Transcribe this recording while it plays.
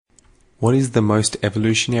What is the most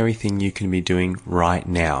evolutionary thing you can be doing right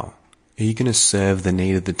now? Are you going to serve the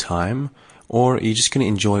need of the time, or are you just going to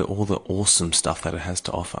enjoy all the awesome stuff that it has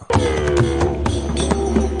to offer?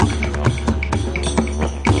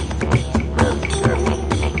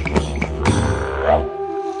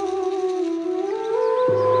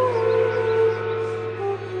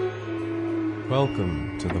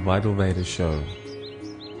 Welcome to the Vital Veda Show.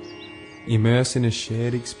 Immerse in a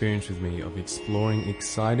shared experience with me of exploring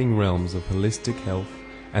exciting realms of holistic health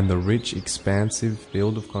and the rich, expansive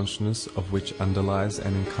field of consciousness of which underlies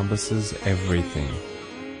and encompasses everything.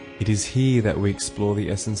 It is here that we explore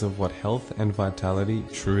the essence of what health and vitality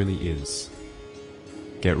truly is.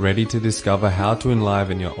 Get ready to discover how to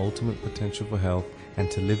enliven your ultimate potential for health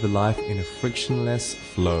and to live a life in a frictionless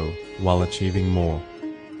flow while achieving more.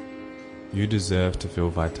 You deserve to feel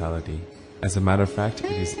vitality. As a matter of fact, it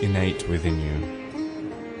is innate within you.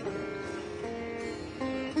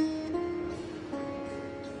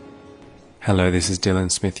 Hello, this is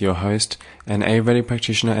Dylan Smith, your host, an Ayurvedic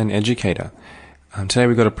practitioner and educator. Today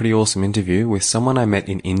we've got a pretty awesome interview with someone I met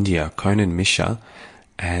in India, Conan Mischer,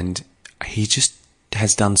 and he just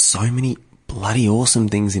has done so many bloody awesome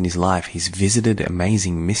things in his life. He's visited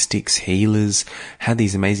amazing mystics, healers, had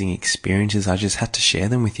these amazing experiences. I just had to share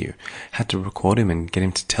them with you. Had to record him and get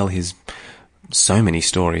him to tell his so many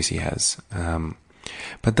stories he has.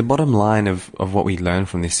 But the bottom line of what we learn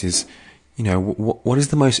from this is, you know, what is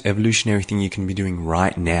the most evolutionary thing you can be doing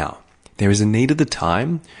right now? There is a need of the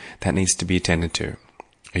time that needs to be attended to.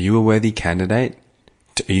 Are you a worthy candidate?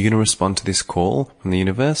 Are you going to respond to this call from the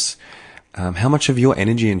universe? How much of your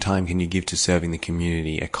energy and time can you give to serving the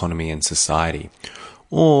community, economy, and society?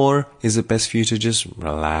 Or is it best for you to just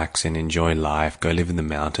relax and enjoy life, go live in the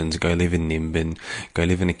mountains, go live in Nimban, go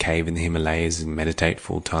live in a cave in the Himalayas and meditate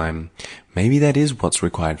full time? Maybe that is what's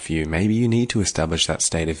required for you. Maybe you need to establish that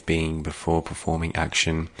state of being before performing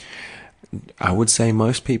action. I would say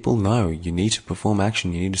most people know you need to perform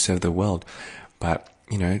action, you need to serve the world. But,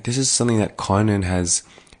 you know, this is something that Conan has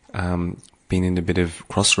been in a bit of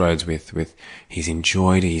crossroads with. He's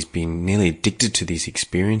enjoyed, he's been nearly addicted to these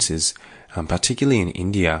experiences, particularly in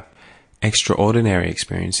India, extraordinary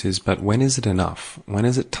experiences. But when is it enough? When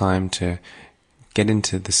is it time to get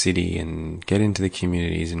into the city and get into the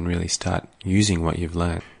communities and really start using what you've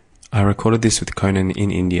learned? I recorded this with Conan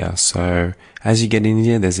in India, so as you get in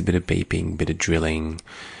India, there's a bit of beeping, bit of drilling,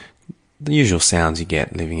 the usual sounds you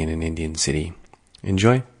get living in an Indian city.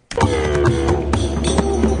 Enjoy.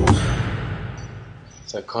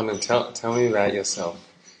 So Conan, tell me about yourself.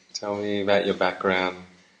 Tell me about your background,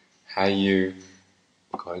 how you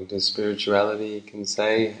got into spirituality, you can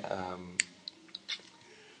say.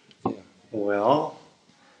 Well,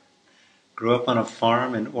 grew up on a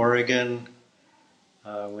farm in Oregon,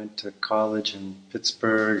 went to college in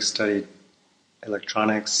Pittsburgh, studied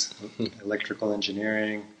electronics, electrical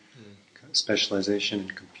engineering, specialization in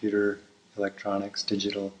computer electronics,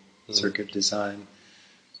 digital circuit design.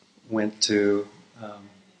 Went to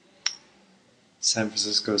San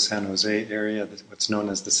Francisco, San Jose area, what's known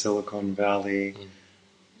as the Silicon Valley.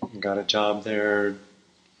 Got a job there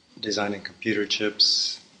designing computer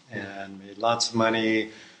chips and made lots of money.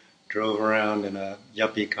 Drove around in a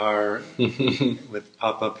yuppie car with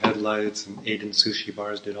pop-up headlights and ate in sushi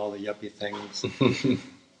bars, did all the yuppie things.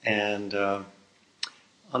 And on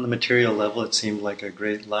the material level, it seemed like a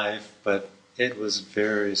great life, but it was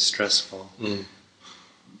very stressful.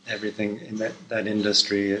 Everything in that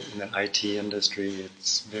industry, in the IT industry,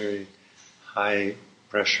 it's very high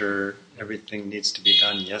pressure. Everything needs to be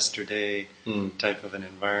done yesterday type of an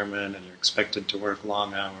environment, and you're expected to work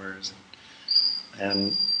long hours.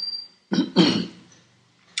 And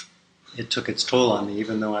it took its toll on me,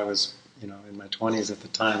 even though I was, in my 20s at the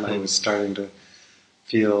time. I was starting to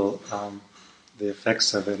feel the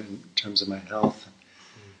effects of it in terms of my health.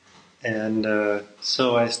 And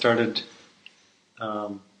so I started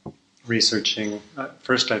researching.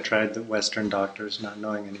 First I tried the Western doctors, not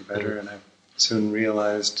knowing any better, and I soon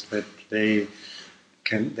realized that they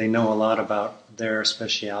know a lot about their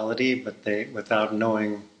speciality, but without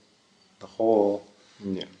knowing the whole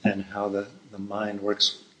and how the mind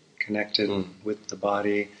works connected with the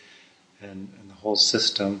body and the whole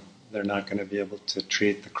system, they're not going to be able to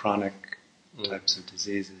treat the chronic types of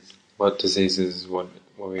diseases. What diseases? What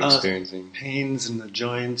were we experiencing? Pains in the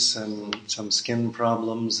joints and some skin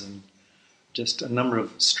problems and just a number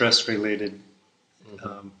of stress-related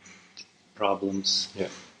problems. Yeah.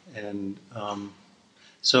 And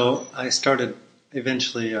so I started,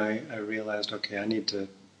 eventually I realized, okay, I need to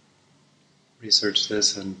research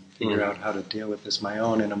this and figure out how to deal with this my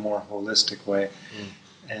own in a more holistic way.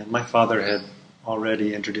 And my father had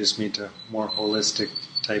already introduced me to more holistic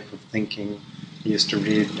type of thinking. I used to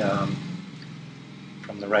read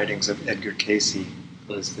from the writings of Edgar Cayce,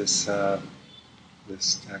 who was this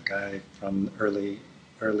guy from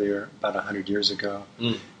earlier, about 100 years ago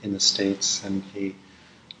in the States, and he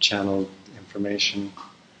channeled information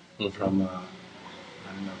from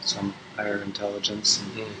some higher intelligence,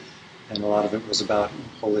 and a lot of it was about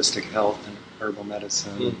holistic health and herbal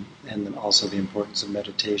medicine, and then also the importance of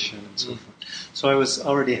meditation and so forth. So I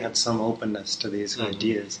already had some openness to these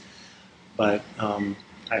ideas, but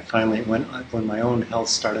I finally, when my own health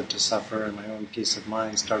started to suffer and my own peace of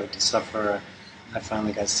mind started to suffer, I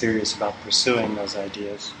finally got serious about pursuing those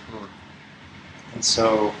ideas. And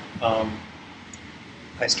so I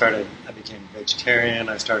became vegetarian,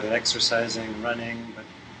 I started exercising, running, but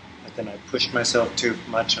then I pushed myself too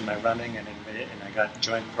much in my running, and I got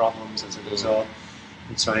joint problems as a result.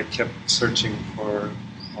 And so I kept searching for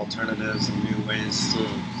alternatives and new ways.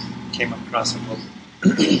 Came across a book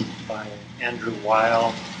by Andrew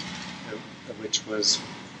Weil, which was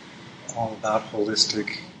all about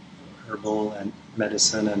holistic herbal and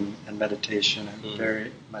medicine and meditation, and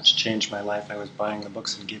very much changed my life. I was buying the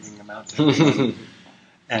books and giving them out to everyone.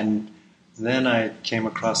 And then I came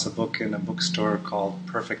across a book in a bookstore called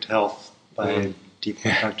Perfect Health by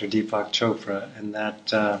Dr. Deepak Chopra, and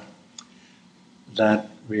that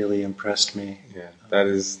really impressed me. Yeah, that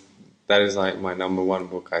is like my number one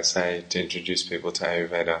book, I say, to introduce people to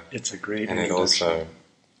Ayurveda. It's a great and introduction.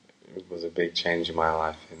 It was a big change in my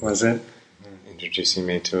life. Was it? Introducing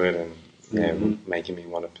me to it and making me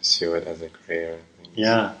want to pursue it as a career.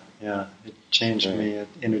 Yeah. It changed me. It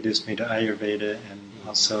introduced me to Ayurveda, and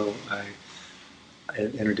also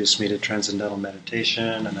it introduced me to transcendental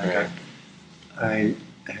meditation, and I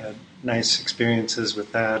had nice experiences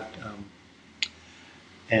with that,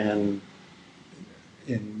 and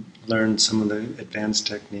learned some of the advanced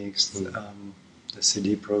techniques, the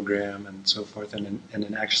CD program, and so forth. And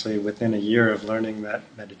then actually, within a year of learning that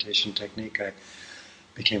meditation technique, I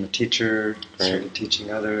became a teacher, started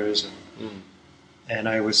teaching others, and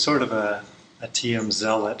I was sort of a TM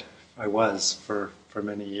zealot. I was for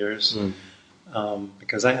many years.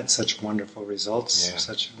 Because I had such wonderful results,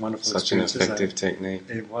 such wonderful experiences. Such an effective technique.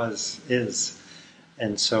 It is.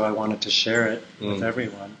 And so I wanted to share it with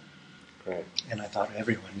everyone. Great. And I thought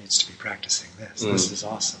everyone needs to be practicing this. This is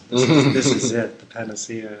awesome. This is it, the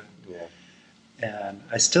panacea. Yeah. And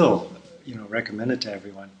I still, recommend it to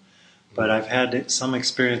everyone. But I've had some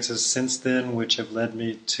experiences since then which have led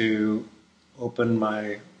me to open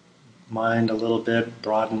my mind a little bit,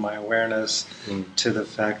 broaden my awareness to the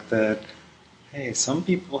fact that, hey, some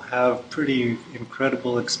people have pretty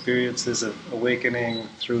incredible experiences of awakening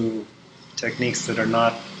through techniques that are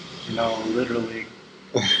not, literally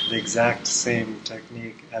the exact same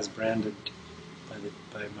technique as branded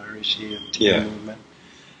by Maharishi and TM movement.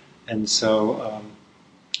 And so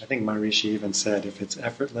I think Maharishi even said, if it's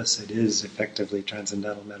effortless, it is effectively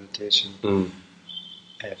transcendental meditation.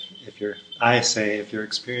 If you're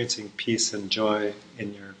experiencing peace and joy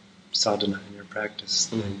in your sadhana, in your practice,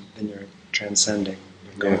 then you're transcending.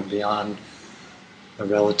 You're going beyond the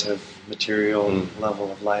relative material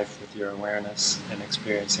level of life with your awareness and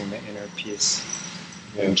experiencing the inner peace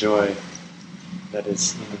and joy that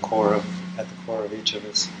is at the core of each of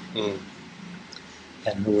us,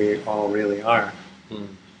 and who we all really are.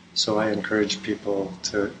 So I encourage people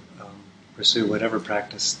to pursue whatever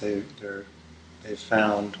practice they've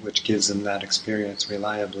found which gives them that experience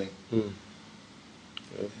reliably,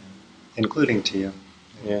 including TM.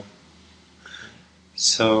 Yeah.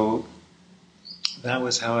 So that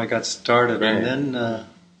was how I got started, and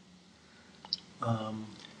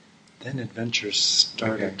then adventures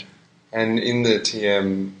started. Okay. And in the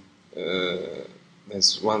TM,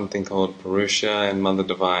 there's one thing called Purusha and Mother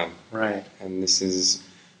Divine. Right. And this is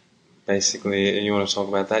basically, you want to talk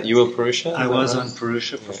about that? You were Purusha? I was on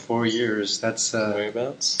Purusha for 4 years. That's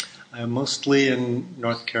whereabouts? I'm mostly in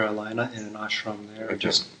North Carolina in an ashram there,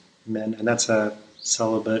 just men, and that's a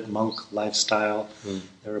celibate monk lifestyle.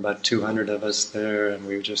 There were about 200 of us there, and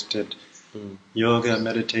we just did yoga,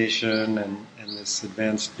 meditation, and this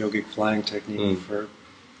advanced yogic flying technique for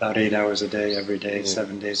about 8 hours a day, every day,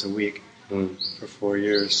 7 days a week, for 4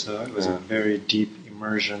 years. So it was a very deep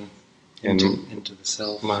immersion into the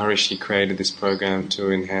self. Maharishi created this program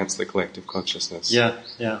to enhance the collective consciousness. Yeah.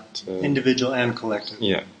 Individual and collective.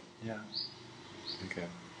 Yeah. Okay.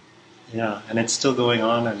 Yeah, and it's still going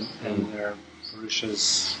on, and there are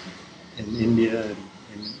Purushas in India and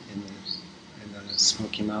in the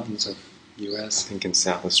Smoky Mountains of U.S. I think in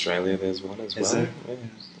South Australia there's one as well. Is there? Yeah. All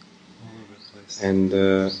over the place. And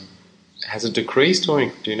has it decreased, or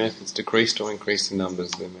do you know if it's decreased or increased in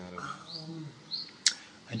numbers, the amount of...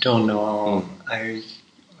 I don't know. I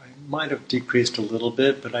might have decreased a little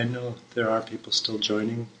bit, but I know there are people still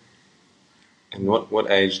joining. And what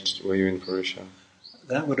age were you in Purusha?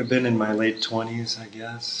 That would have been in my late 20s, I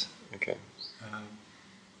guess. Okay.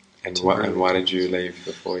 And why did you leave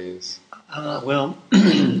for 4 years? Well,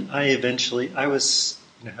 I was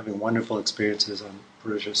having wonderful experiences on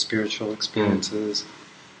Purusha, spiritual experiences,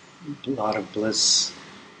 a lot of bliss.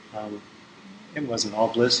 It wasn't all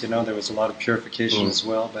bliss, there was a lot of purification as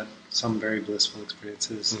well, but some very blissful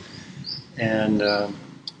experiences. And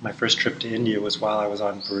my first trip to India was while I was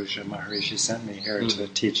on Purusha. Maharishi sent me here to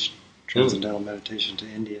teach transcendental meditation to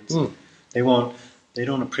Indians. They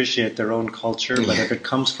don't appreciate their own culture, but if it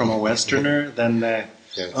comes from a Westerner, then they,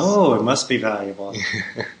 it must be valuable.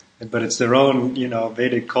 But it's their own,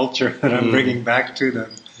 Vedic culture that I'm bringing back to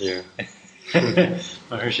them. Yeah.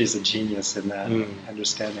 Maharishi's a genius in that,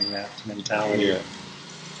 understanding that mentality. Yeah.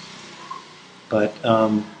 But,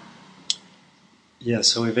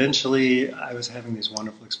 so eventually I was having these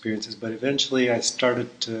wonderful experiences, but eventually I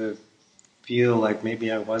started to feel like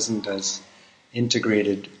maybe I wasn't as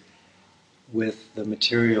integrated with the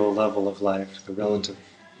material level of life, the relative.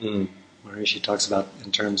 Maharishi talks about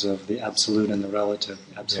in terms of the absolute and the relative.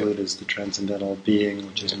 Absolute is the transcendental being,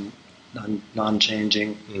 which is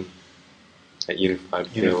non-changing. That unified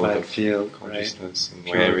field of consciousness, right? And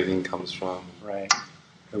where everything comes from. Right.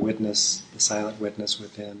 The witness, the silent witness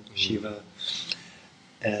within, Shiva.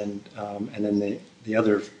 And then the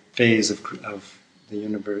other phase of the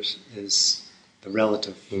universe is the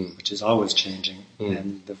relative, which is always changing.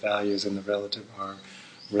 And the values in the relative are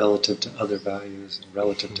relative to other values, and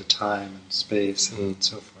relative to time and space, and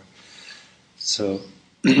so forth. So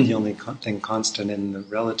the only thing constant in the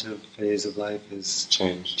relative phase of life is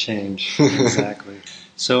change. Exactly.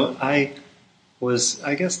 So I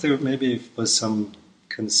guess there maybe was some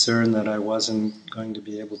concern that I wasn't going to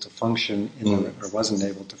be able to function or wasn't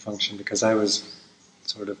able to function because I was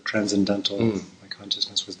sort of transcendental. My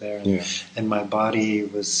consciousness was there, and my body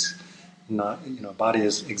was not. Body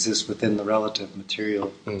exists within the relative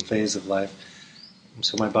material phase of life.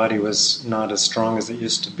 So my body was not as strong as it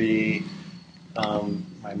used to be.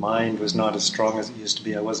 My mind was not as strong as it used to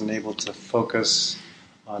be. I wasn't able to focus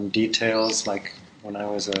on details like when I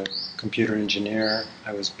was a computer engineer.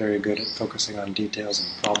 I was very good at focusing on details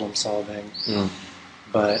and problem solving.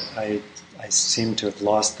 But I seem to have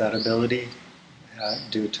lost that ability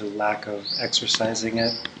due to lack of exercising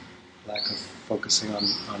it, lack of focusing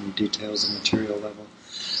on details and material level.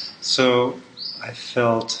 So I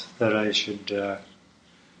felt that I should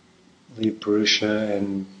leave Purusha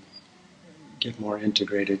and get more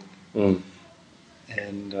integrated. And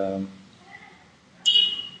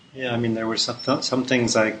there were some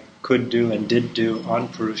things I could do and did do on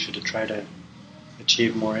Purusha to try to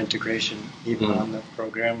achieve more integration, even on the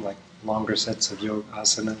program, like longer sets of yoga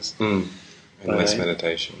asanas. And less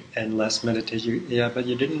meditation. And less meditation. Yeah, but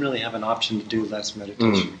you didn't really have an option to do less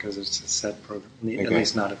meditation because it's a set program, at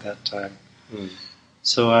least not at that time.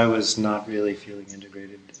 So I was not really feeling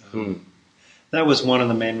integrated. That was one of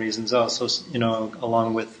the main reasons also,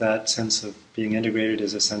 along with that sense of being integrated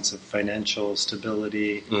is a sense of financial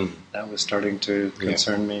stability. That was starting to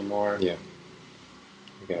concern me more. Yeah.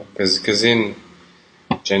 Because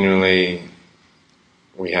generally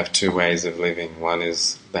we have two ways of living. One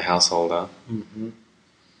is the householder,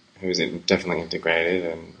 who's definitely integrated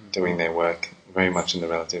and doing their work very much in the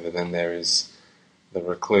relative, and then there is the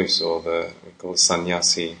recluse, or we call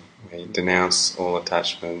sannyasi, where you denounce all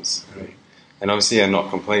attachments. And obviously you're not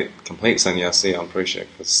complete sannyasi on Purusha,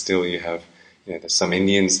 because still you have, there's some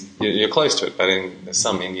Indians, you're close to it, but there's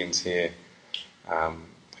some Indians here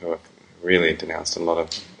who have really denounced a lot of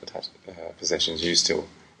possessions. You still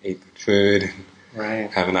eat food,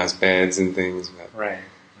 have nice beds and things.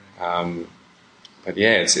 But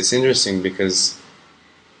yeah, it's interesting because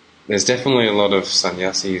there's definitely a lot of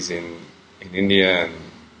sannyasis in India, and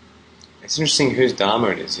it's interesting whose dharma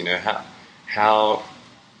it is. How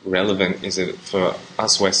relevant is it for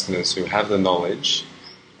us Westerners who have the knowledge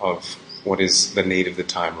of what is the need of the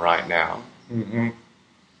time right now?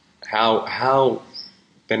 How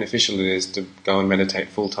beneficial it is to go and meditate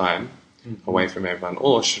full time away from everyone,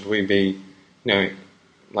 or should we be,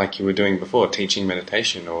 like you were doing before, teaching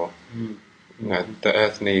meditation, or the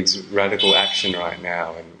earth needs radical action right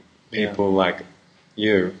now, and people like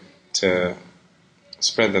you to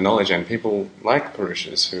spread the knowledge, and people like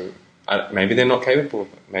Purushas who maybe they're not capable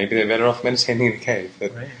of it. Maybe they're better off meditating in a cave.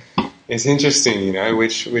 But it's interesting,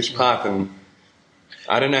 which path, and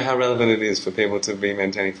I don't know how relevant it is for people to be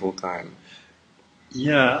meditating full time.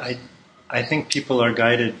 Yeah, I think people are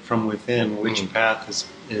guided from within which path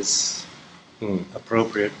is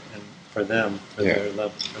appropriate and for them, for their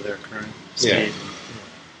love, for their current state.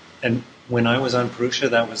 And when I was on Purusha,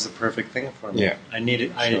 that was the perfect thing for me. Yeah. I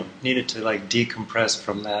needed to like decompress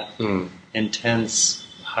from that intense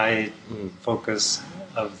high focus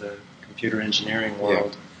of the computer engineering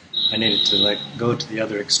world. I needed to like go to the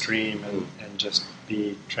other extreme and just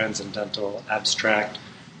be transcendental, abstract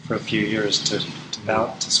for a few years to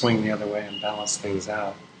swing the other way and balance things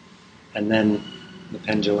out. And then the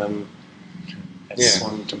pendulum has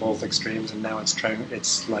swung to both extremes, and now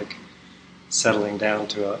it's like settling down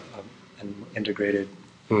to an integrated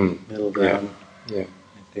middle ground. Yeah.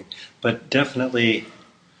 I think, but definitely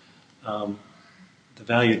the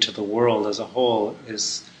value to the world as a whole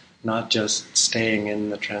is not just staying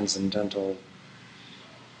in the transcendental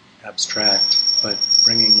abstract, but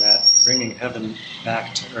bringing heaven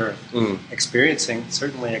back to earth, experiencing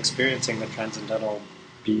the transcendental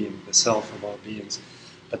being, the self of all beings.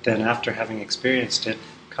 But then after having experienced it,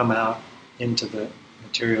 come out into the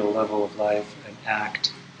material level of life and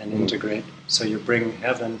act and integrate. So you bring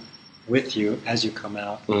heaven with you as you come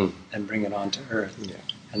out and bring it onto earth. Yeah.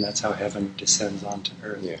 And that's how heaven descends onto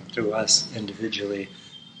earth through us individually,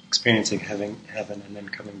 experiencing heaven and then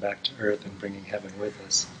coming back to earth and bringing heaven with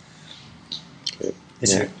us.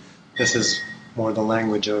 This is more the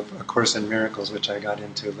language of A Course in Miracles, which I got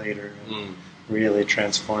into later and really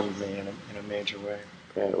transformed me in a major way.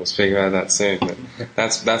 Great, we'll speak about that soon. But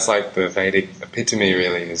that's like the Vedic epitome,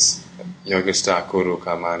 really, is Yogastha Kuru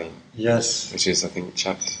Kamani. Yes. Which is, I think,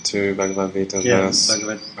 chapter 2, Bhagavad Gita verse.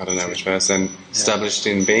 I don't know which verse. And established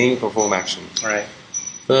in being, perform action. Right.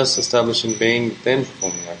 First established in being, then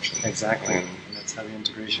performing action. Exactly. And that's how the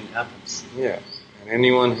integration happens. Yeah. And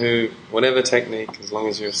anyone who, whatever technique, as long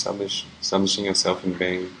as you're establishing yourself in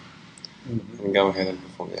being, and go ahead and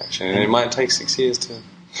perform the action. And it might take 6 years to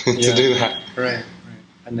do that. Right.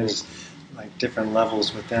 And there's like different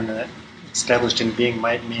levels within it. Established in being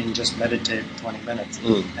might mean just meditate 20 minutes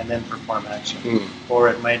and then perform action. Or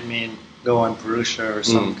it might mean go on Purusha or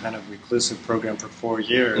some kind of reclusive program for 4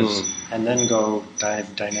 years and then go dive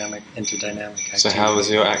into dynamic activity. So how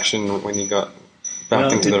was your action when you got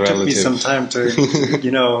back into the relative? It took me some time to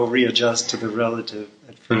readjust to the relative.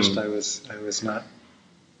 At first I was not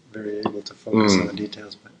very able to focus on the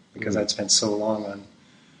details, but because I'd spent so long on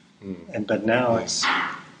but now it's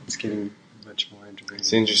getting much more integrated.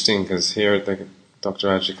 It's interesting because here at the Dr.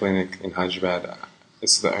 Raja Clinic in Hyderabad,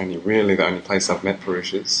 it's the only place I've met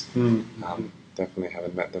Purushas. Definitely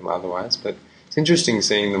haven't met them otherwise, but it's interesting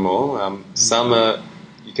seeing them all. Some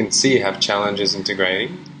you can see have challenges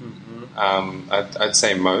integrating. I'd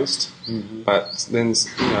say most, but then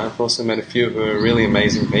I've also met a few who are really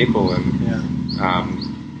amazing people, and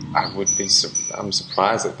I'm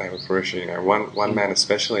surprised that they were Purusha. One man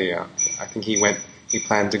especially, I think he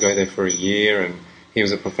planned to go there for a year, and he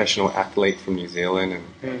was a professional athlete from New Zealand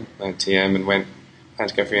and learned TM and planned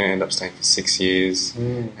to go for a year and ended up staying for 6 years.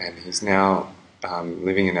 And he's now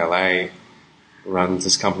living in LA, runs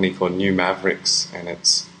this company called New Mavericks, and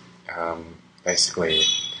it's basically,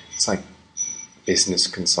 it's like business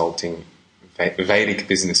consulting, Vedic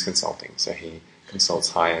business consulting. So he consults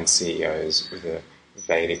high-end CEOs with a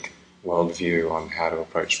Vedic worldview on how to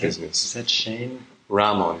approach business. Is that Shane?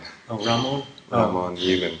 Ramon. Oh, Ramon? Ramon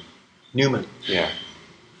Newman. Newman. Yeah.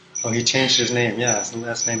 Oh, he changed his name. Yeah, his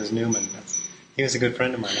last name is Newman. He was a good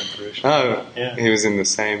friend of mine on Purusha. Oh, yeah. He was in the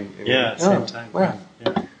same... same time. Wow.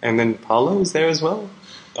 Yeah. And then Paolo was there as well?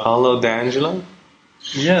 Paolo D'Angelo?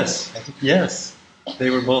 Yes. They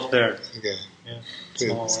were both there. Okay. Yeah.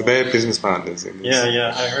 Good. So they're business partners in this.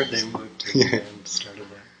 Yeah. I heard they moved to and started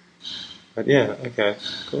that. But okay,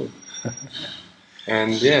 cool.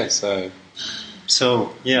 And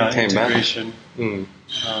So integration.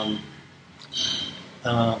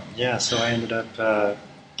 Back. So I ended up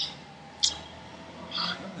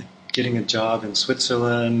getting a job in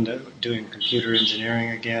Switzerland, doing computer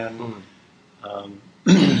engineering again,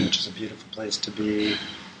 which is a beautiful place to be.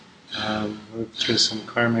 Moved through some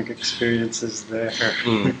karmic experiences there,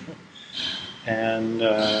 and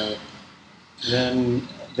then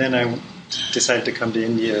I decided to come to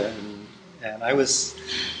India, and I've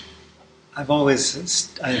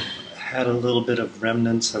had a little bit of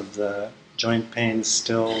remnants of the joint pains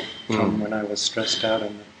still from when I was stressed out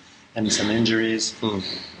and some injuries.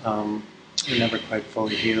 Never quite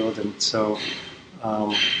fully healed, and so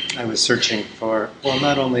I was searching for,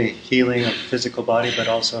 not only healing of the physical body, but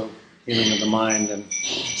also healing of the mind and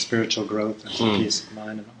spiritual growth and peace of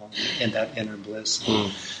mind and all, and that inner bliss.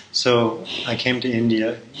 So I came to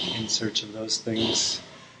India in search of those things,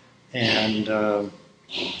 and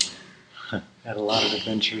had a lot of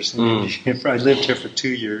adventures in India. I lived here for 2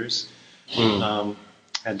 years.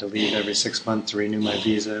 Had to leave every 6 months to renew my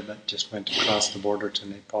visa, but just went across the border to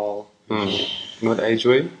Nepal. What age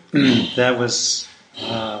were you? That was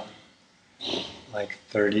like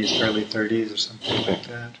 30s, early 30s or something like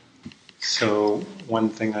that. So one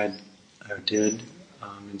thing I did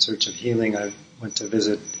in search of healing, I went to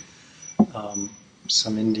visit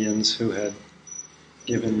some Indians who had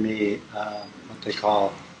given me what they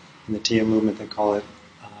call, in the Tia movement, they call it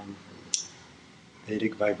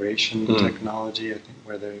Vedic vibration technology, I think,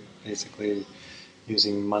 where they're basically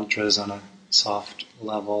using mantras on a soft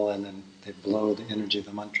level, and then they blow the energy of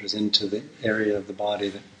the mantras into the area of the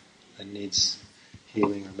body that needs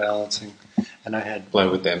healing or balancing. And I had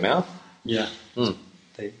Blow with their mouth? Yeah.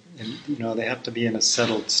 They have to be in a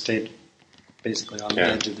settled state, basically on the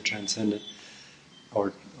edge of the transcendent,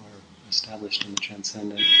 or established in the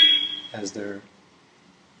transcendent, as they're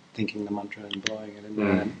thinking the mantra and blowing it in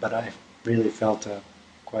there. But I really felt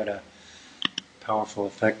quite a powerful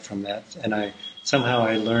effect from that, and I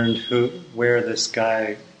learned where this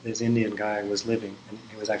Indian guy was living, and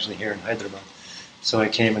he was actually here in Hyderabad. So I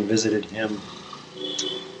came and visited him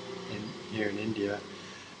here in India,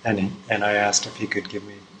 and I asked if he could give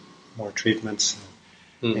me more treatments.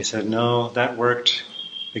 He said, no, that worked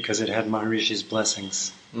because it had Maharishi's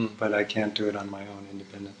blessings, but I can't do it on my own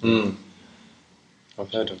independently.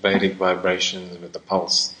 I've heard of Vedic vibrations with the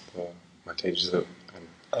pulse. My teachers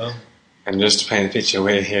and just to paint a picture,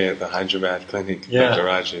 we're here at the Hyderabad clinic, Dr.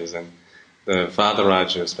 Raju's, and the Father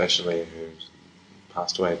Raju especially, who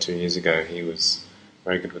passed away 2 years ago, he was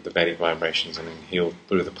very good with the Vedic vibrations and then healed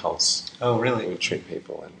through the pulse. Oh, really? He would treat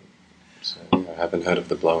people, and so I haven't heard of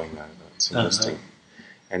the blowing though. It's interesting,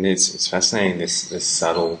 and it's fascinating this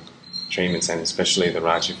subtle treatments, and especially the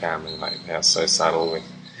Raju family, like they are so subtle with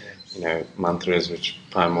mantras, which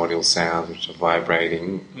primordial sounds, which are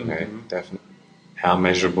vibrating. Definitely how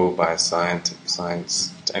measurable by science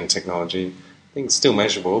and technology. I think it's still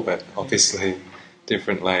measurable, but obviously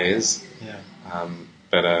different layers.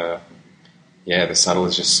 But the subtle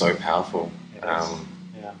is just so powerful.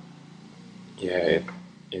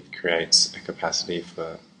 It creates a capacity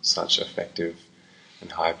for such effective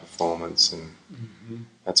and high performance, and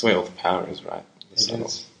that's where all the power is, right? The subtle.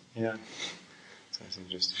 Is. Yeah. So it's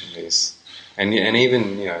interesting. And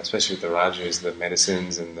even, especially with the Rajus, the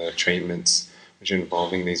medicines and the treatments which are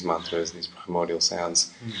involving these mantras, these primordial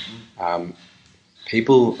sounds. I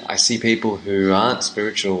see people who aren't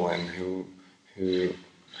spiritual and who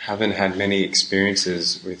haven't had many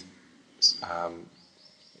experiences with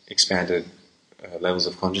expanded levels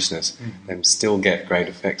of consciousness, and still get great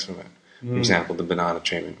effects from it. For example, the banana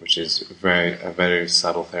treatment, which is a very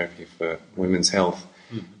subtle therapy for women's health.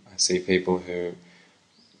 I see people who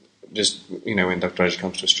just, when Dr. Raj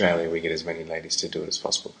comes to Australia, we get as many ladies to do it as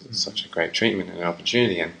possible because it's such a great treatment and an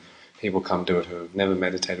opportunity, and people come to it who have never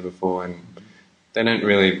meditated before, and they don't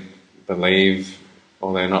really believe,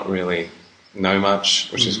 or they're not really know much,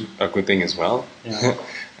 which is a good thing as well.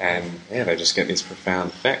 And they just get these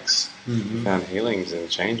profound effects, profound healings and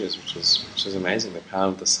changes, which is amazing. The power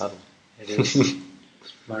of the subtle. It is.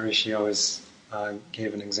 Maharishi always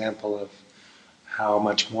gave an example of how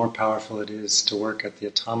much more powerful it is to work at the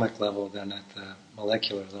atomic level than at the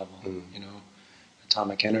molecular level.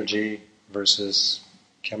 Atomic energy versus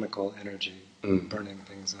chemical energy, burning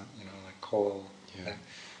things up, like coal.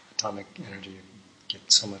 Atomic energy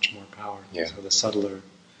gets so much more power. So the subtler,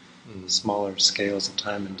 smaller scales of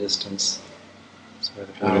time and distance is where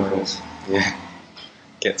the power is.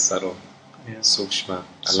 Get subtle. Sukshma.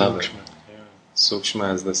 I love it.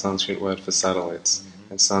 Sukshma is the Sanskrit word for subtle. It's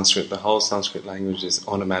in Sanskrit. The whole Sanskrit language is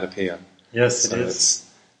onomatopoeia. Yes, it is.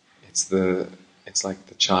 It's like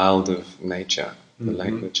the child of nature. The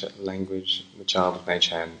language, the child of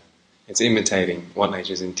nature, and it's imitating what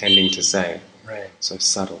nature is intending to say. Right. So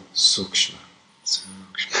subtle, sukshma.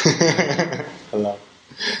 I love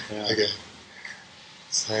it. Okay.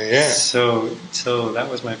 So that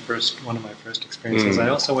was one of my first experiences. I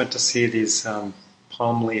also went to see these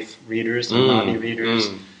palm leaf readers, Nadi readers.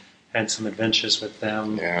 Had some adventures with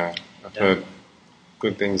them. I've heard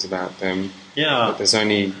good things about them. But there's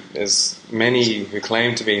many who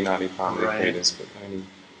claim to be Nadi palm leaf readers, but only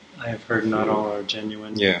I have heard not all are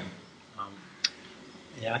genuine.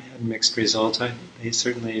 I had mixed results. They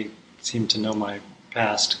certainly seem to know my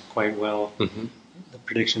past quite well. The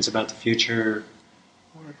predictions about the future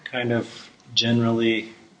were kind of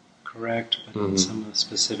generally correct, but some of the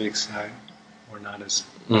specifics were not as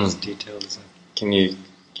detailed as I. Can you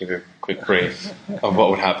give a quick brief of what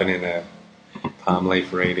would happen in a palm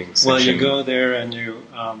leaf reading session? Well, you go there and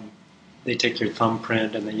they take your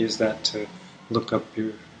thumbprint and they use that to look up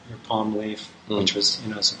your palm leaf, which was,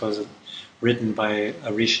 supposedly written by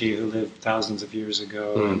a rishi who lived thousands of years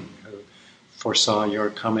ago, and who foresaw your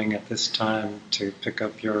coming at this time to pick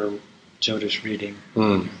up your Jyotish reading,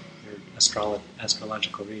 your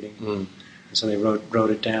astrological reading. And so they wrote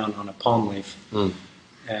it down on a palm leaf,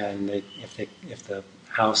 and if the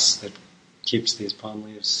house that keeps these palm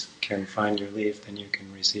leaves can find your leaf, then you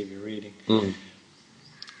can receive your reading.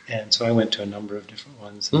 And so I went to a number of different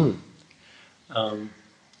ones. Is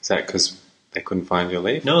that because they couldn't find your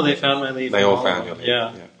leaf? No, they found my leaf. They all found your leaf.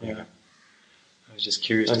 Yeah. I was just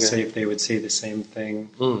curious to see if they would see the same thing.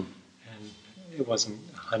 And it wasn't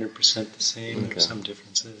 100% the same. There were some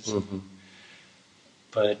differences.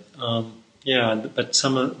 But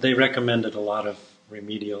they recommended a lot of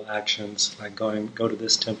remedial actions, like go to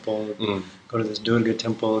this temple, go to this Durga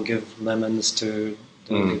temple, give lemons to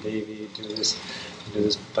Durga Devi, do this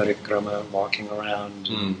parikrama, walking around,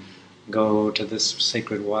 go to this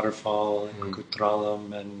sacred waterfall in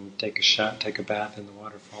Kutralam and take a bath in the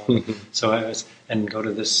waterfall. And go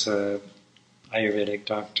to this Ayurvedic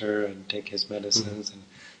doctor and take his medicines. And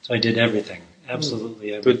so I did everything,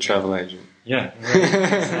 absolutely everything. Good travel agent. Yeah, right,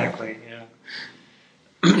 exactly. Yeah.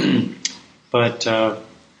 But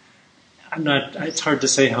it's hard to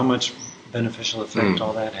say how much beneficial effect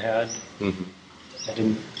all that had. I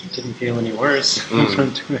didn't feel any worse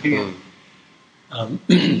from doing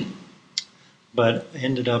it. But I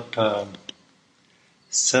ended up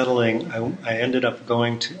settling. I ended up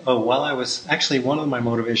going to. While I was actually, one of my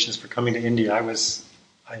motivations for coming to India, I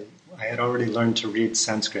had already learned to read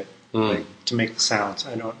Sanskrit, like to make the sounds.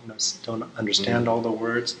 I don't understand all the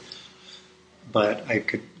words, but I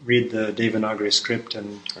could read the Devanagari script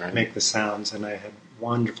and make the sounds, and I had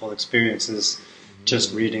wonderful experiences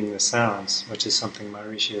just reading the sounds, which is something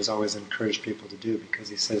Maharishi has always encouraged people to do, because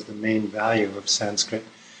he says the main value of Sanskrit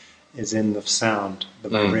is in the sound, the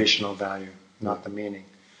vibrational value, not the meaning.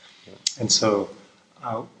 And so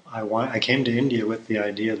I came to India with the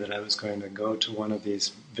idea that I was going to go to one of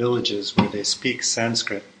these villages where they speak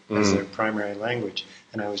Sanskrit as their primary language,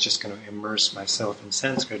 and I was just going to immerse myself in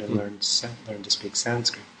Sanskrit and learn to speak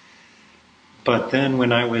Sanskrit. But then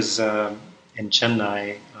when I was in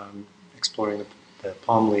Chennai exploring the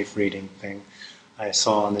palm leaf reading thing, I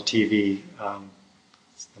saw on the TV,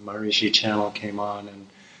 the Maharishi channel came on, and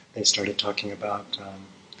they started talking about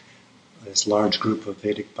this large group of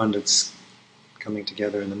Vedic pundits coming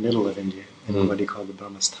together in the middle of India, in what he called the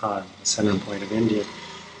Brahmasthan, the center point of India.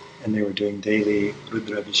 And they were doing daily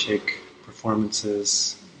Rudrabhishek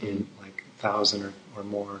performances in like 1,000 or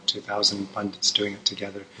more, 2,000 pundits doing it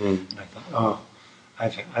together. And I thought,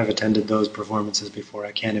 I've attended those performances before.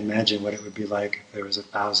 I can't imagine what it would be like if there was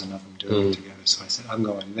 1,000 of them doing it together. So I said, I'm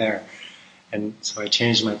going there. And so I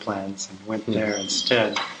changed my plans and went there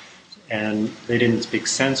instead. And they didn't speak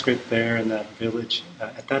Sanskrit there in that village.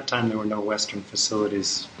 At that time, there were no Western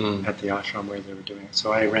facilities at the ashram where they were doing it.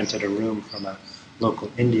 So I rented a room from a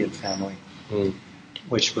local Indian family,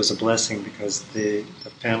 which was a blessing because the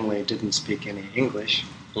family didn't speak any English.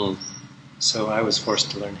 So I was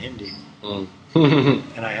forced to learn Hindi.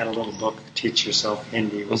 And I had a little book, Teach Yourself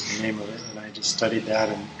Hindi was the name of it. And I just studied that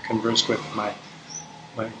and conversed with my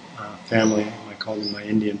family. I call them my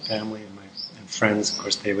Indian family, and friends. Of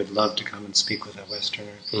course, they would love to come and speak with a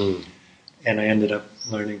Westerner. And I ended up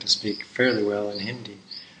learning to speak fairly well in Hindi.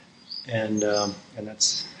 And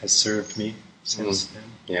that has served me since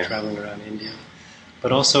then, traveling around India.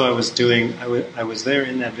 But also I was there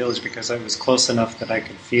in that village because I was close enough that I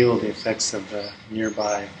could feel the effects of the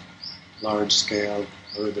nearby large-scale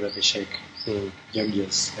Rudrabhishek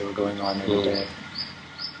yajnas that were going on every day.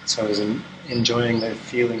 So I was enjoying the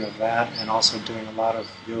feeling of that, and also doing a lot of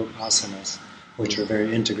yoga asanas, which were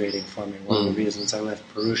very integrating for me. One of the reasons I left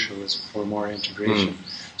Purusha was for more integration.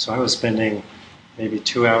 So I was spending maybe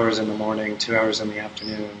 2 hours in the morning, 2 hours in the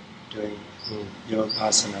afternoon doing yoga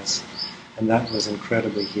asanas, and that was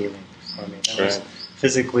incredibly healing for me. That was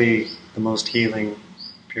physically the most healing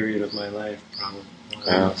period of my life, probably.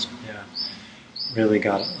 Really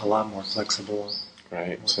got a lot more flexible.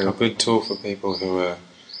 Right. So a good tool for people who are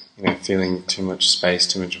feeling too much space,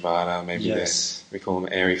 too much vata. Maybe we call them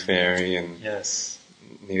airy-fairy and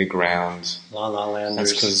need a ground. La-la-landers.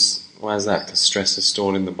 That's because, why is that? Because stress is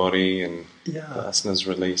stored in the body and the asanas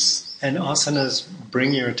release. And asanas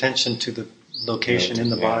bring your attention to the location in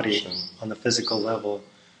the body on the physical level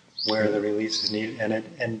where the release is needed.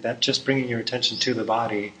 And that just bringing your attention to the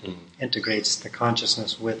body integrates the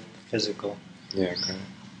consciousness with the physical. Yeah, okay.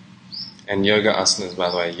 And yoga asanas, by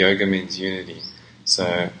the way, yoga means unity.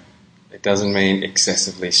 So it doesn't mean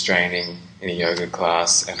excessively straining in a yoga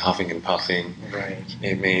class and huffing and puffing. Right.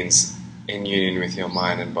 It means in union with your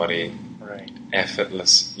mind and body, Right.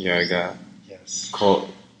 effortless yoga. Yes. Called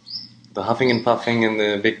the huffing and puffing and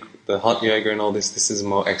the hot yoga and all this. This is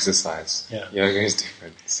more exercise. Yeah. Yoga is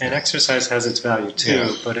different. So, And exercise has its value too,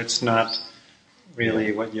 Yeah. but it's not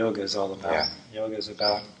really what yoga is all about. Yeah. Yoga is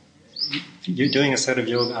about you doing a set of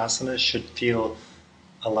yoga asanas should feel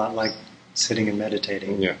a lot like sitting and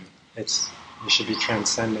meditating. yeah, You should be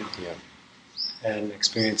transcendent yeah. and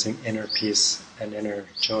experiencing inner peace and inner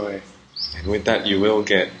joy. And with that, you will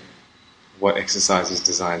get what exercise is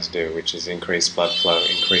designed to do, which is increase blood flow,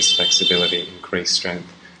 increase flexibility, increase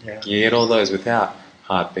strength. Yeah. You get all those without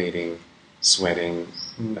heart beating, sweating,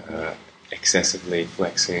 Mhm. excessively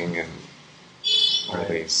flexing, and all Right.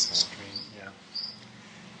 these. Strain, yeah.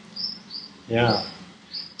 Yeah.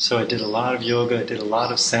 So I did a lot of yoga. I did a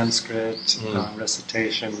lot of Sanskrit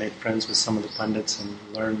recitation. Made friends with some of the pundits and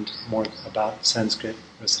learned more about Sanskrit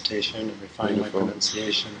recitation and refined Beautiful. my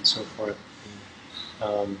pronunciation and so forth.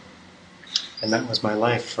 And that was my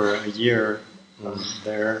life for a year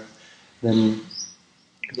there. Then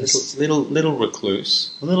Little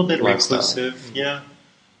recluse. a little bit lifestyle. reclusive. Yeah.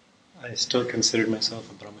 I still considered myself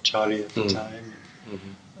a brahmachari at the time.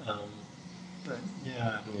 But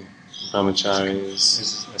yeah. Yeah. Brahmachari is.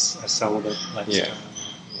 Is a celibate lifestyle.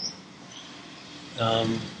 Yeah.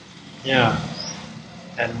 Yeah.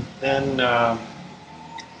 And then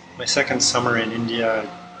my second summer in India,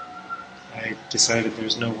 I decided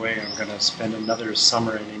there's no way I'm going to spend another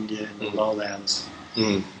summer in India in the lowlands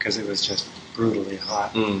because it was just brutally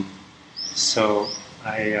hot. So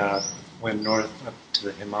I went north up to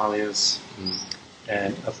the Himalayas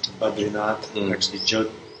and up to Badrinath, actually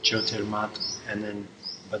Jyotirmath, and then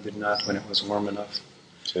Badrinath when it was warm enough.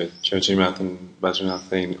 Jyotirmath and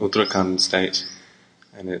Badrinath in Uttarakhand state,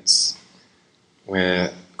 and it's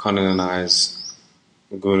where Conan and I's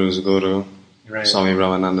guru's guru, Right. Swami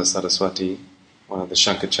Ramananda Saraswati, one of the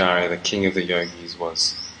Shankaracharya, the king of the yogis,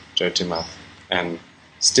 was Jyotirmath. And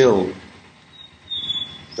still,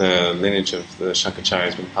 the lineage of the Shankaracharya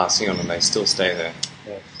has been passing on, and they still stay there.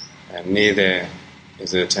 Yes. And near there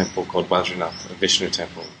is a temple called Badrinath, a Vishnu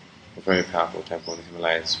temple, a very powerful temple in the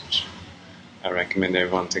Himalayas, which I recommend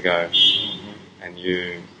everyone to go. And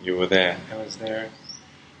you were there. I was there.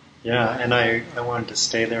 Yeah, and I wanted to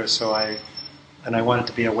stay there, so I wanted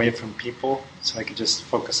to be away from people, so I could just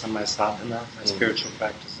focus on my sadhana, my spiritual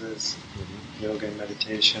practices, yoga and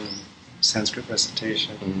meditation, and Sanskrit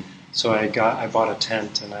recitation. So I bought a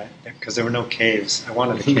tent, and because there were no caves. I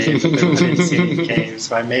wanted a cave, but I didn't see any caves,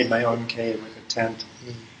 so I made my own cave with a tent.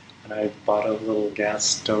 And I bought a little gas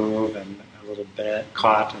stove and a little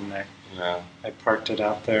cot, and I parked it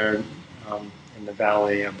out there in the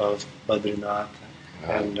valley above Badrinath,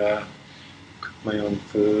 and cooked my own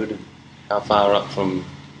food. How far up from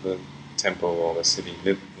the temple or the city?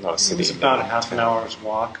 Not a city. It was about a half an hour's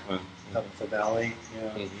walk up the valley.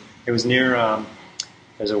 Yeah. It was near.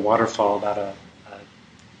 There's a waterfall, about a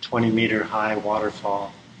 20-meter high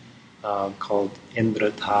waterfall called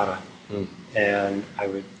Indradhara, and I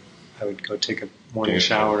would go take a morning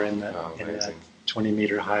shower in that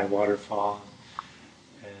 20-meter high waterfall.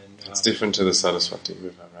 And it's different to the Saraswati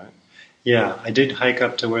River, right? Yeah, I did hike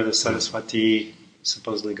up to where the Saraswati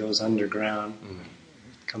supposedly goes underground.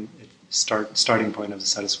 Starting point of the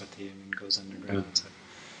Saraswati, goes underground. So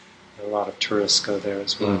a lot of tourists go there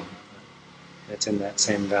as well. It's in that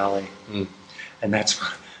same valley, and that's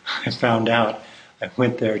what I found out. I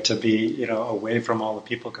went there to be, away from all the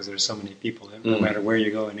people because there's so many people, no matter where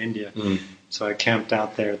you go in India. So I camped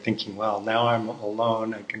out there thinking, well, now I'm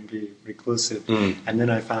alone, I can be reclusive. And then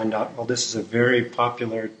I found out, well, this is a very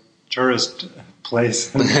popular tourist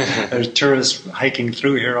place. There's tourists hiking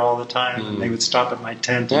through here all the time, and they would stop at my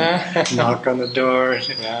tent and knock on the door.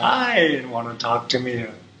 Hi, and want to talk to me.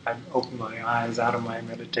 I'd open my eyes out of my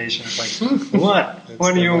meditation. It's like, what?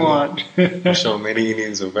 What do you want? I'm sure many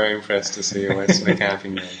Indians were very impressed to see you went to the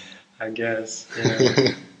camping there. I guess, yeah.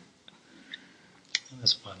 It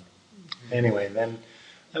was fun. Anyway, then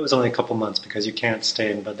that was only a couple months because you can't stay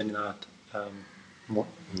in Badrinath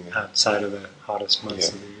outside of the hottest months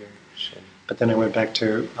of the year. Sure. But then I went back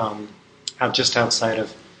to just outside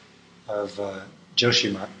of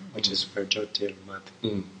Joshimath, which is where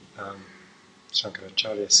Jyotirmath,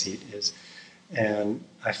 Shankaracharya seat is, and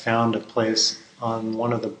I found a place on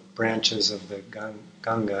one of the branches of the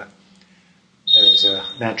Ganga. There's a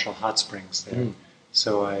natural hot springs there,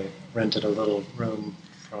 so I rented a little room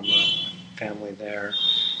from a family there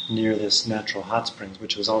near this natural hot springs,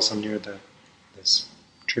 which was also near this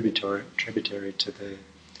tributary to the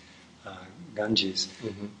Ganges,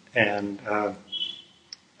 and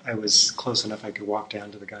I was close enough I could walk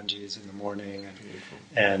down to the Ganges in the morning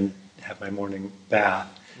and have my morning bath.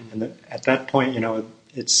 And at that point,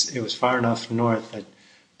 it was far enough north that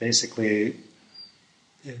basically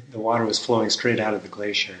the water was flowing straight out of the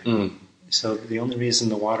glacier. So the only reason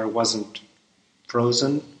the water wasn't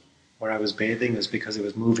frozen where I was bathing is because it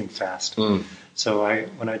was moving fast. So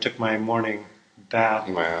when I took my morning bath,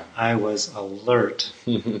 Wow. I was alert.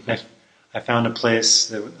 I found a place,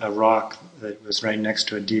 a rock that was right next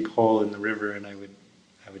to a deep hole in the river, and I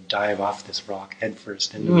would dive off this rock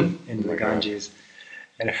headfirst into the Ganges,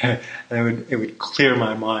 and it would clear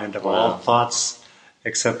my mind of all thoughts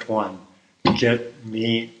except one: get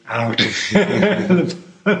me out.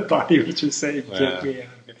 The body would just say, "Get me out of here,"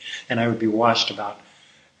 and I would be washed about,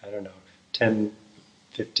 10,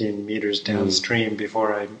 15 meters downstream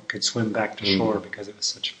before I could swim back to shore because it was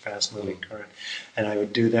such a fast-moving current. And I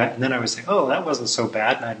would do that, and then I would say, "Oh, that wasn't so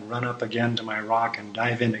bad," and I'd run up again to my rock and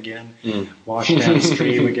dive in again, wash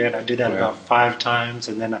downstream again. I'd do that about 5 times,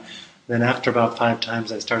 and then after about 5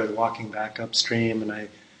 times, I started walking back upstream, and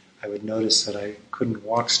I would notice that I couldn't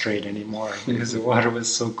walk straight anymore because the water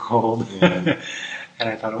was so cold. And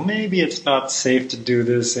I thought, maybe it's not safe to do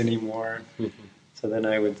this anymore. So then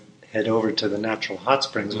I would head over to the natural hot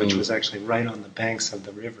springs, which was actually right on the banks of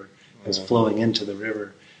the river. It was flowing into the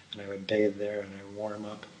river, and I would bathe there, and I would warm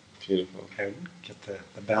up. Beautiful. I would get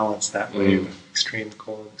the balance that way, the extreme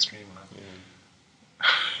cold, extreme hot.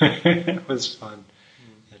 It was fun,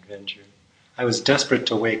 adventure. I was desperate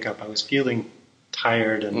to wake up. I was feeling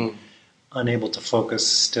tired and unable to focus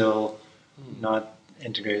still, not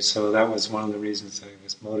integrated. So that was one of the reasons I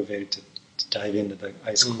was motivated to dive into the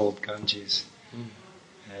ice-cold Ganges.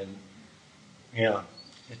 And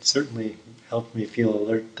it certainly helped me feel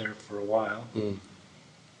alert there for a while.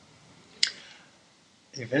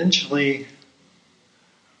 Eventually,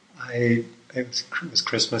 it was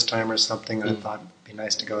Christmas time or something. I thought it'd be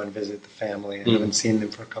nice to go and visit the family. I haven't seen them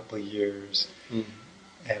for a couple of years.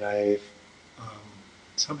 And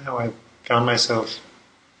somehow I found myself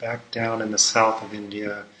back down in the south of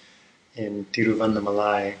India in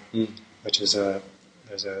Tiruvannamalai, which is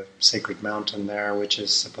there's a sacred mountain there, which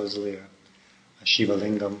is supposedly a Shiva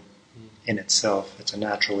lingam in itself. It's a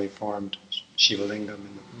naturally formed Shiva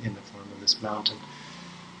lingam in the form of this mountain.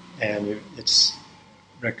 And it's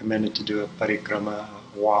recommended to do a parikrama,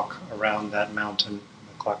 a walk around that mountain in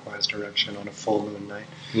a clockwise direction on a full moon night,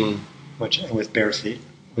 with bare feet,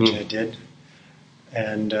 which I did.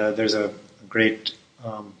 And there was a great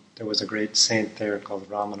saint there called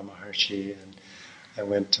Ramana Maharshi, and I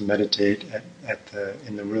went to meditate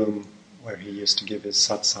in the room where he used to give his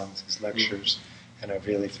satsangs, his lectures, and I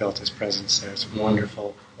really felt his presence there. It's a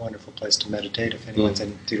wonderful, wonderful place to meditate if anyone's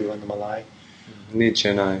in Tiruvannamalai. Near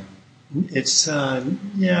Chennai. It's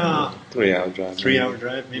 3-hour drive. 3-hour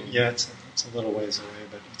drive, maybe. Yeah, it's a little ways away,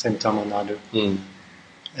 but it's in Tamil Nadu.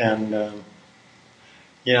 And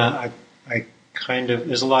I kind of,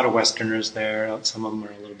 there's a lot of Westerners there. Some of them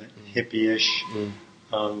are a little bit hippie-ish,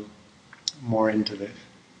 more into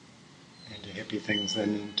hippie things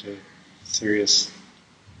than into serious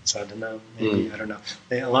sadhana, maybe. I don't know.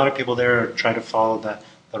 A lot of people there try to follow the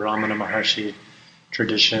Ramana Maharshi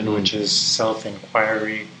tradition, which is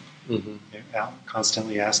self-inquiry,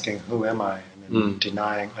 constantly asking, who am I? And then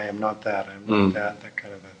denying, I am not that, I am not that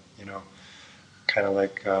kind of kind of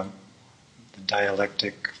like the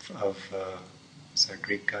dialectic of, is that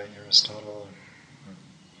Greek guy, Aristotle or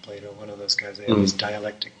Plato, one of those guys. They have this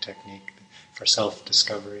dialectic technique for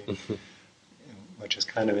self-discovery, which is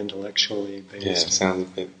kind of intellectually based. Yeah, it sounds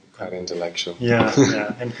a bit quite intellectual.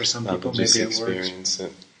 Yeah. And for some people, maybe it experience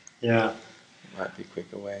works. It. Yeah. Might be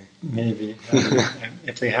quicker way. Maybe.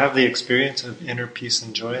 If they have the experience of inner peace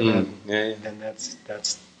and joy, then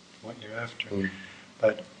that's what you're after.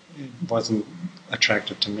 But it wasn't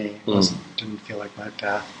attractive to me. It didn't feel like my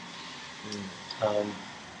path.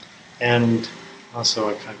 And also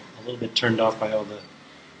I got a little bit turned off by all the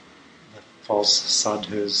false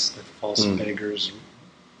sadhus, the false beggars,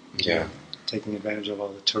 taking advantage of all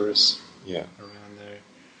the tourists around there.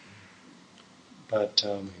 But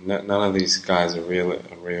none of these guys are real. I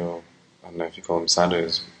don't know if you call them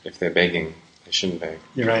sadhus. If they're begging, they shouldn't beg.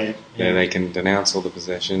 You're right. Yeah. They can denounce all the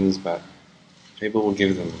possessions, but people will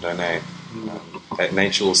give them, donate.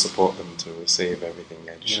 Nature will support them to receive everything.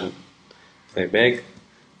 They shouldn't. If they beg,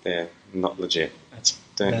 they're not legit.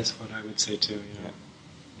 That's what I would say too. Yeah.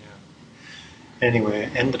 Anyway,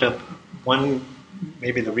 ended up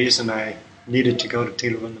maybe the reason I needed to go to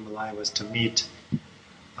Tiruvannamalai was to meet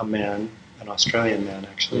a man, an Australian man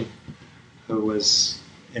actually, who was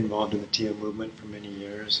involved in the Tia movement for many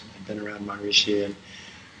years, had been around Maharishi,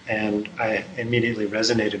 And I immediately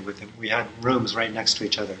resonated with him. We had rooms right next to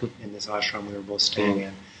each other in this ashram we were both staying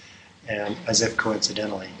in. And as if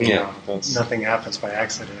coincidentally, nothing happens by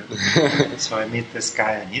accident. So I meet this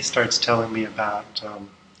guy, and he starts telling me about,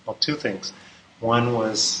 two things. One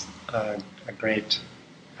was a great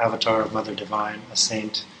avatar of Mother Divine, a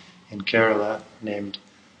saint in Kerala named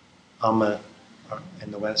Amma.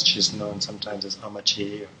 In the West, she's known sometimes as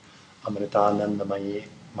Amachi or Amritanandamayi,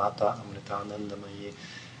 Mata Amritanandamayi.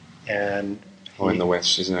 And in the West,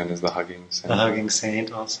 she's known as the Hugging Saint. The Hugging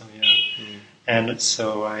Saint, also, yeah. And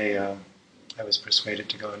so I was persuaded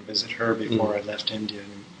to go and visit her before I left India,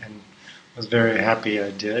 and was very happy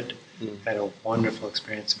I did. Had a wonderful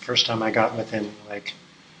experience. The first time I got within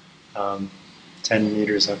 10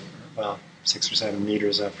 meters of her, 6 or 7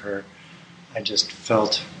 meters of her, I just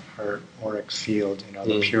felt her auric field,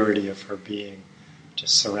 the purity of her being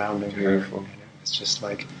just surrounding Beautiful. her. And it was just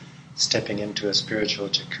like stepping into a spiritual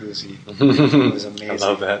jacuzzi. It was amazing. I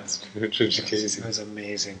love that, spiritual jacuzzi. It was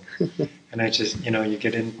amazing. And I just, you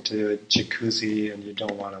get into a jacuzzi and you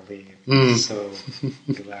don't want to leave. It's so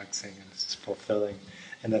relaxing and it's fulfilling.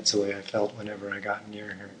 And that's the way I felt whenever I got near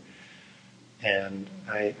her. And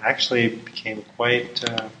I actually became quite,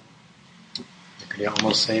 you could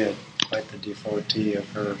almost say it, quite the devotee of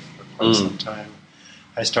her for quite some time.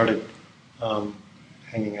 I started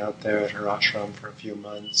hanging out there at her ashram for a few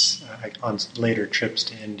months on later trips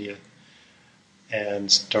to India,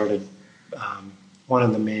 and started, one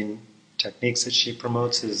of the main techniques that she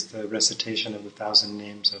promotes is the recitation of the 1,000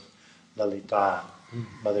 names of Lalita,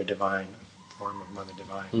 Mother Divine, form of Mother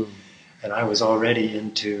Divine. And I was already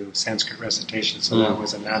into Sanskrit recitation, so that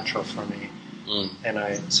was a natural for me.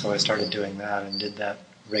 And so I started doing that and did that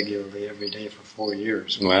regularly every day for 4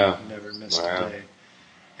 years. Wow. Never missed a day.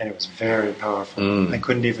 And it was very powerful. I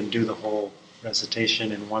couldn't even do the whole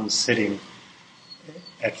recitation in one sitting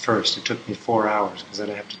at first. It took me 4 hours because I'd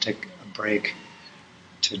have to take a break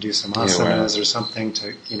to do some asanas or something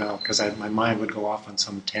to, because my mind would go off on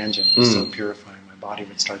some tangent. It was so purifying. My body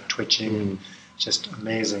would start twitching. Just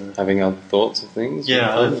amazing. Having other thoughts of things? Yeah,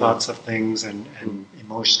 other thoughts of things and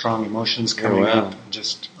strong emotions coming up. And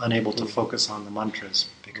just unable to focus on the mantras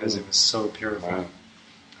because it was so purifying.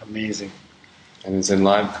 Amazing. And it's in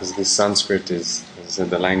line because this Sanskrit is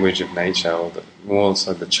the language of nature, or more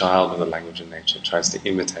so the child of the language of nature. It tries to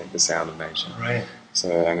imitate the sound of nature. Right. So,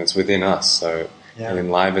 and it's within us, so it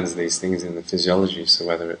enlivens these things in the physiology. So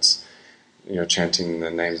whether it's chanting the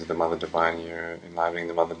names of the Mother Divine, you're enlivening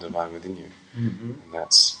the Mother Divine within you. And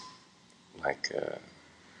that's like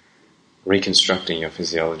reconstructing your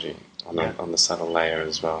physiology on the subtle layer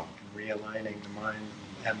as well. Realigning the mind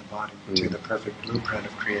and the body to the perfect blueprint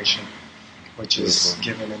of creation, which is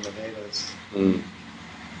given in the Vedas.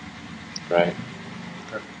 Right.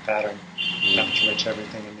 Perfect pattern, after which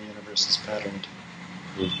everything in the universe is patterned.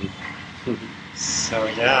 So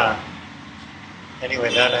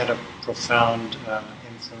anyway, that had a profound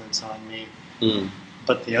influence on me.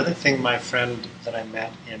 But the other thing my friend that I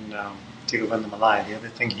met in Tiruvannamalai, the other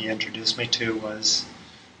thing he introduced me to was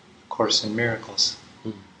A Course in Miracles,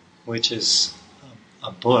 which is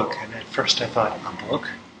a book. And at first I thought, a book?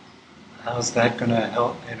 How's that going to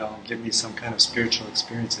help, give me some kind of spiritual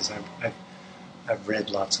experiences? I've read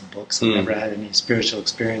lots of books. I've never had any spiritual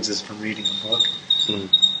experiences from reading a book.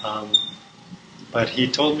 But he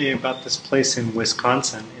told me about this place in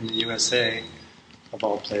Wisconsin, in the USA, of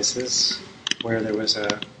all places, where there was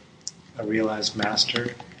a realized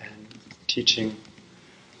master and teaching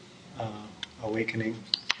awakening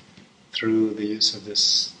through the use of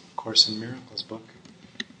this Course in Miracles book.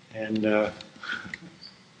 And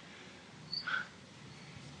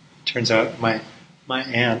turns out my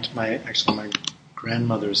aunt, my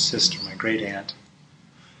grandmother's sister, my great aunt,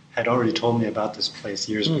 had already told me about this place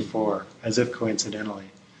years before, as if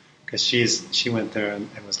coincidentally, because she went there and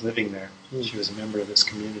was living there. She was a member of this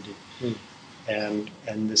community. And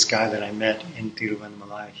this guy that I met in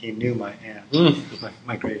Tiruvannamalai, he knew my aunt,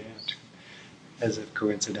 my great aunt, as if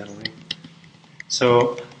coincidentally.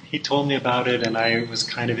 So he told me about it, and I was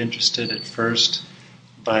kind of interested at first,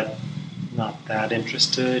 but not that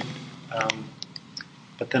interested.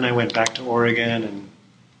 But then I went back to Oregon and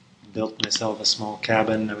built myself a small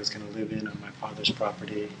cabin I was going to live in on my father's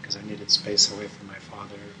property because I needed space away from my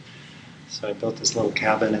father. So I built this little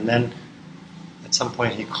cabin, and then at some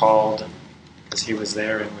point he called because he was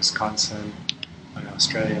there in Wisconsin, my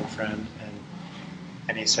Australian friend,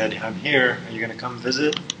 and he said, "I'm here, are you going to come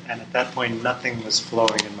visit?" And at that point nothing was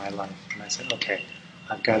flowing in my life, and I said, okay,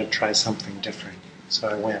 I've got to try something different. So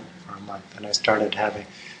I went for a month, and I started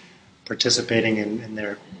participating in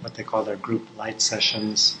their, what they call their group light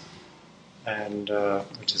sessions, and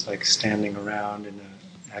which is like standing around in an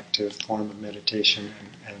active form of meditation.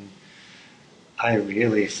 And I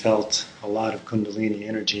really felt a lot of Kundalini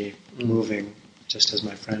energy moving, just as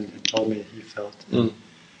my friend had told me he felt. And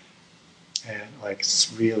like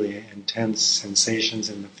really intense sensations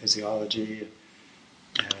in the physiology,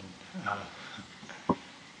 and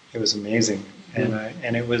it was amazing.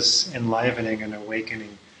 And it was enlivening and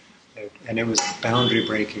awakening, and it was boundary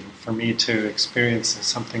breaking for me to experience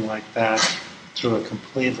something like that through a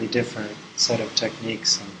completely different set of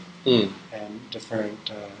techniques and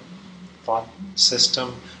different thought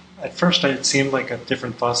system. At first, it seemed like a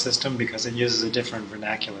different thought system because it uses a different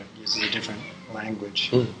vernacular, it uses a different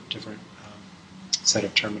language, different set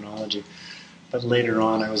of terminology. But later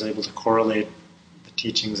on, I was able to correlate the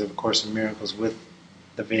teachings of A Course in Miracles with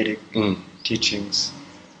the Vedic teachings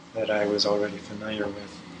that I was already familiar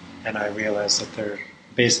with. And I realized that they're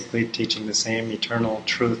basically teaching the same eternal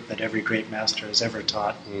truth that every great master has ever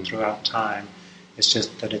taught throughout time. It's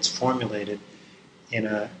just that it's formulated in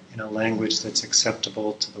a language that's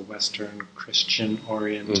acceptable to the Western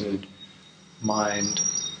Christian-oriented mind,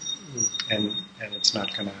 and it's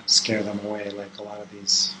not going to scare them away like a lot of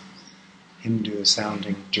these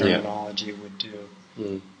Hindu-sounding terminology would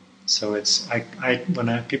do. So it's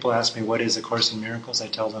when people ask me what is A Course in Miracles, I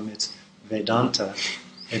tell them it's Vedanta.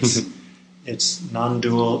 It's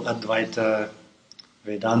non-dual Advaita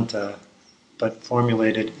Vedanta, but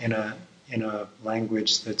formulated in a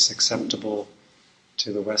language that's acceptable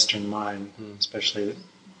to the Western mind, especially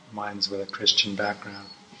minds with a Christian background,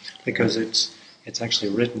 because it's actually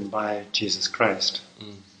written by Jesus Christ,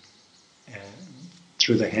 and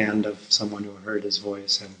through the hand of someone who heard his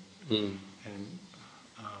voice and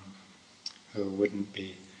who wouldn't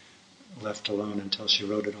be left alone until she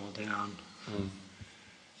wrote it all down.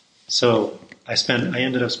 So I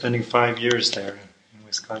ended up spending 5 years there in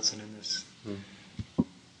Wisconsin in this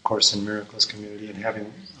Course in Miracles community and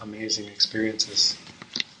having amazing experiences,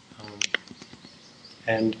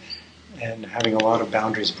 and having a lot of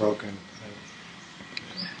boundaries broken.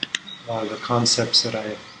 A lot of the concepts that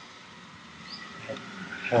I had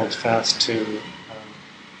held fast to,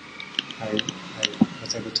 I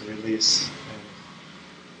was able to release, and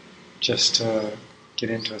just to get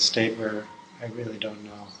into a state where I really don't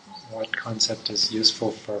know what concept is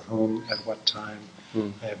useful for whom at what time.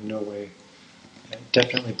 I have no way. It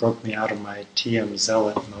definitely broke me out of my TM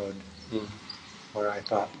zealot mode, where I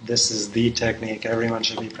thought this is the technique, everyone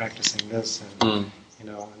should be practicing this, and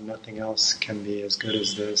nothing else can be as good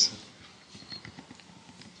as this.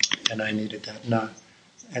 And I needed that.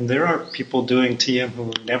 And there are people doing TM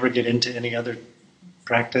who never get into any other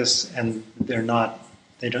practice, and they're not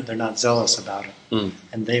zealous about it,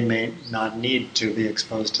 and they may not need to be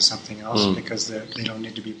exposed to something else because they don't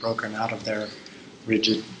need to be broken out of their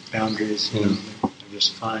rigid boundaries. They're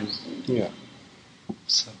just fine. Yeah.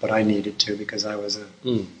 So, but I needed to because I was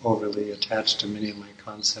overly attached to many of my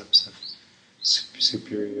concepts of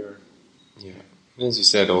superior. Yeah. As you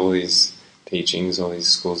said, all these teachings, all these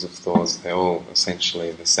schools of thoughts, they're all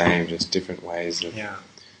essentially the same, just different ways of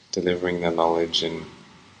delivering the knowledge, and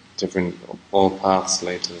all paths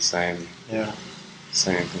lead to the same thing.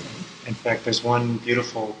 In fact, there's one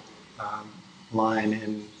beautiful line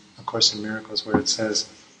in A Course in Miracles where it says,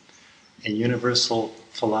 a universal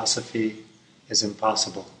philosophy is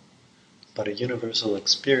impossible, but a universal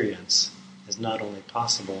experience is not only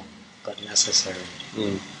possible, but necessary.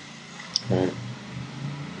 Right.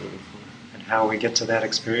 And how we get to that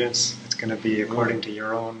experience, it's going to be according to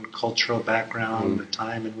your own cultural background, the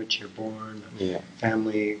time in which you're born, the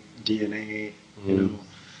family DNA,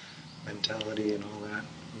 mentality and all that.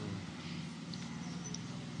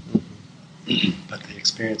 But the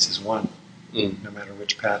experience is one, no matter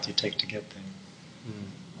which path you take to get there.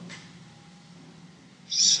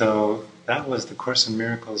 So that was the Course in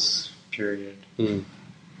Miracles period. And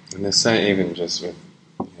they say even just with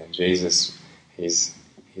Jesus, he's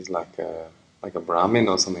like a Brahmin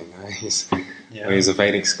or something. No? Or he's a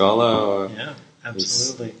Vedic scholar. Yeah,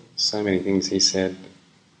 absolutely. So many things he said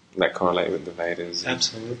that correlate with the Vedas.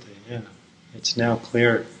 Absolutely, yeah. It's now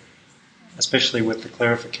clear, especially with the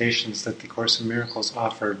clarifications that the Course in Miracles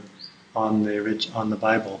offered on the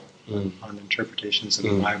Bible, on interpretations of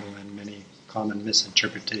the Bible and many common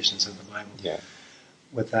misinterpretations of the Bible. Yeah.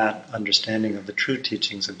 With that understanding of the true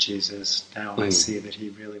teachings of Jesus, now I see that he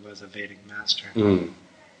really was a Vedic master. Yeah,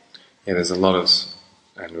 there's a lot of,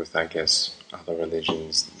 and with, I guess, other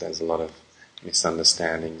religions, there's a lot of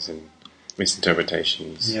misunderstandings and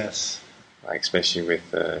misinterpretations. Yes. Like, especially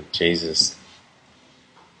with Jesus,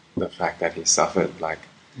 the fact that he suffered, like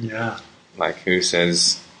who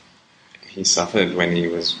says he suffered when he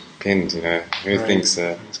was pinned, you know. Who thinks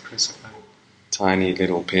a He was crucified. tiny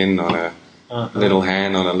little pin on a Uh-huh. little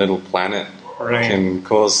hand on a little planet can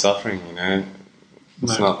cause suffering, you know?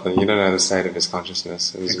 It's not that you don't know the state of his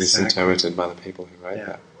consciousness. It was misinterpreted by the people who wrote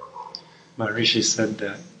that. Maharishi said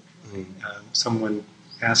that someone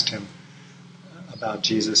asked him about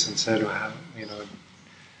Jesus and said, well, you know,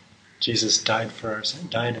 Jesus died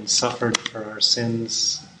and suffered for our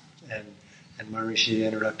sins, and Maharishi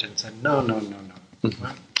interrupted and said, no.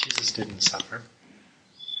 Well, Jesus didn't suffer.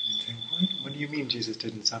 And you think, what do you mean Jesus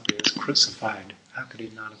didn't suffer? He was crucified. How could he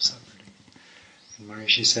not have suffered? And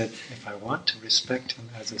Maharishi said, if I want to respect him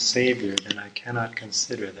as a savior, then I cannot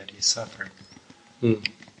consider that he suffered.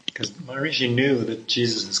 Because Maharishi knew that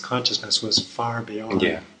Jesus' consciousness was far beyond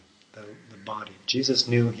the body. Jesus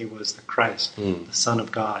knew he was the Christ, the Son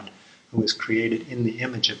of God, who was created in the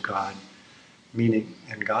image of God. Meaning,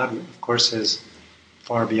 and God, of course, is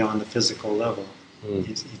far beyond the physical level.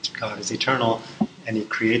 God is eternal, and he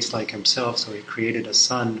creates like himself, so he created a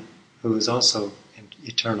Son who is also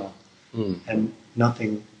eternal. And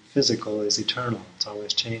nothing physical is eternal. It's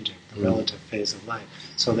always changing, the relative phase of life.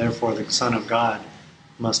 So therefore, the Son of God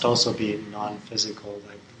must also be non-physical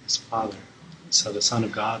like his Father. So the Son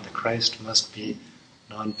of God, the Christ, must be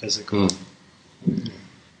non-physical.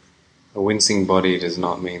 A wincing body does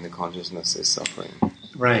not mean the consciousness is suffering.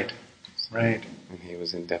 Right. And he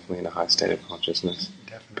was definitely in a high state of consciousness.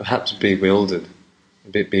 Definitely. Perhaps bewildered, a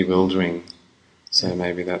bit bewildering. So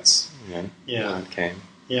maybe that's, why it came.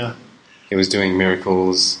 Yeah. He was doing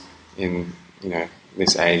miracles in,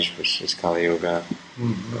 this age, which is Kali Yuga,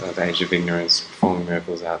 the age of ignorance, performing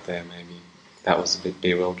miracles out there. Maybe that was a bit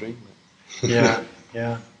bewildering. Yeah.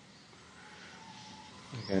 Okay.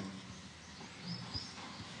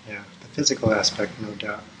 Yeah, the physical aspect, no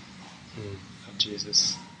doubt, of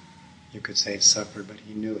Jesus, you could say suffered, but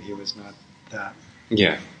he knew he was not that.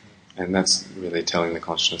 Yeah, and that's really telling the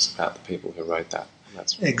consciousness about the people who wrote that.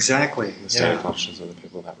 That's exactly the state of consciousness of the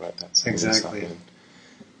people that wrote that. So exactly.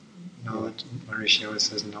 Knowledge, Maharishi always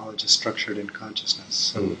says, knowledge is structured in consciousness.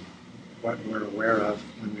 So what we're aware of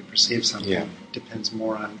when we perceive something depends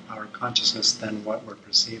more on our consciousness than what we're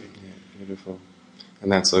perceiving. Yeah, beautiful.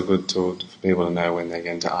 And that's a good tool for people to know when they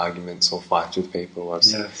get into arguments or fights with people, or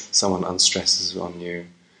someone unstresses on you.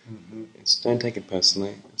 Don't take it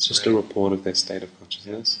personally. It's just a report of their state of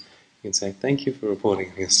consciousness. You can say, thank you for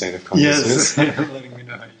reporting your state of consciousness. Yes, letting me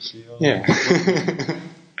know how you feel. Yeah.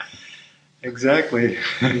 Exactly.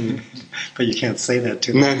 But you can't say that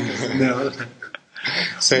to them. No.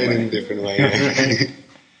 Say it in a different way.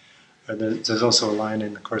 Right. There's also a line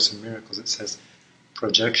in the Course in Miracles that says,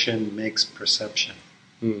 projection makes perception.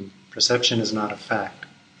 Perception is not a fact.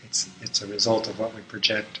 It's a result of what we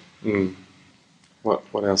project.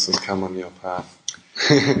 What else has come on your path?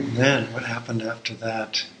 Then, what happened after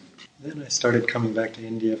that? Then I started coming back to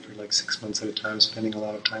India for like 6 months at a time, spending a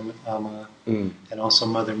lot of time with Amma, and also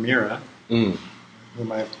Mother Meera, whom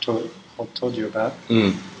I've told you about,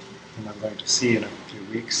 whom I'm going to see in a few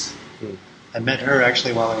weeks. I met her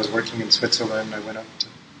actually while I was working in Switzerland. I went up to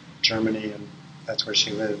Germany, and that's where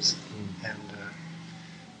she lives, and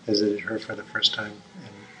visited her for the first time,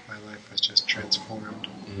 and my life was just transformed.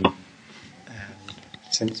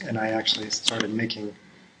 And I actually started making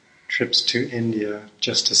trips to India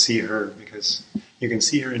just to see her, because you can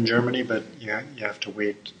see her in Germany, but you have to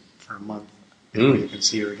wait for a month before you can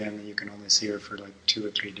see her again, and you can only see her for like 2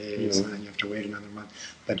 or 3 days, and then you have to wait another month.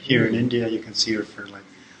 But here in India, you can see her for like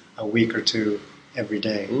a week or two every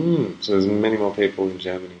day. So there's many more people in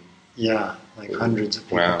Germany. Yeah, like hundreds of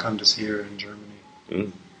people come to see her in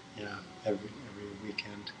Germany. Yeah, every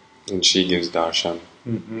weekend. And she gives darshan.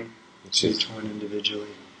 Each one individually.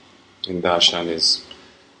 And darshan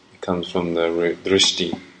comes from the root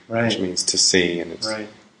drishti, which means to see, and it's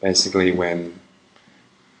basically when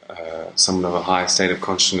someone of a high state of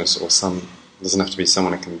consciousness, or doesn't have to be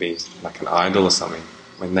someone, it can be like an idol or something,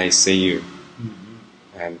 when they see you.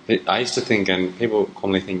 And I used to think, and people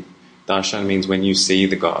commonly think, darshan means when you see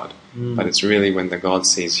the God, but it's really when the God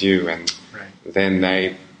sees you, and then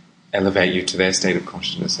they elevate you to their state of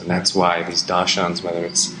consciousness. And that's why these darshans, whether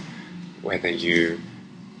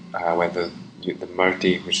the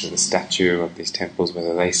murti, which is the statue of these temples,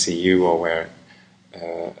 whether they see you, or where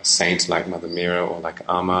a saint like Mother Meera or like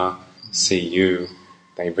Amma see you,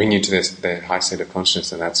 they bring you to their high state of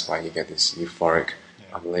consciousness, and that's why you get this euphoric,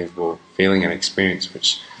 unbelievable feeling and experience,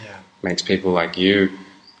 which makes people like you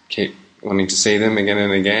keep wanting to see them again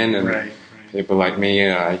and again, and people like me,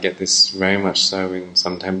 I get this very much so in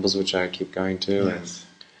some temples which I keep going to.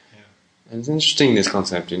 And it's interesting, this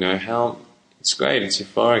concept, how it's great, it's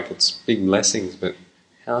euphoric, it's big blessings, but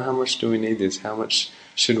how much do we need this? How much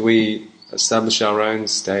should we establish our own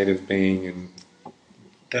state of being and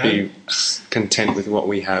be content with what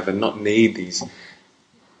we have and not need these?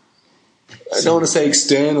 I don't want to say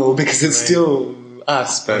external because it's still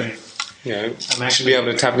us, but we should be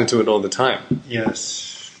able to tap into it all the time.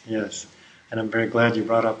 Yes, yes. And I'm very glad you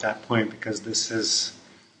brought up that point, because this is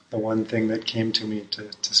the one thing that came to me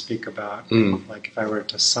to speak about. Like if I were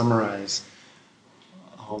to summarize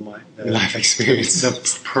all my life experience,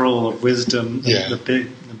 the pearl of wisdom, the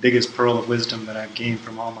biggest pearl of wisdom that I've gained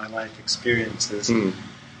from all my life experiences,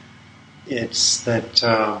 it's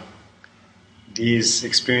that these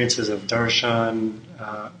experiences of darshan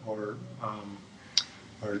or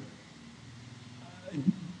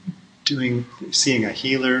seeing a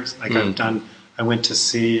healer, like I went to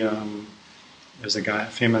see. There's a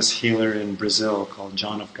famous healer in Brazil called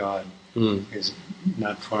John of God. He's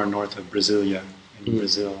not far north of Brasilia in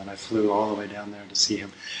Brazil, and I flew all the way down there to see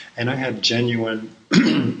him. And I had genuine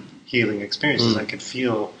healing experiences. I could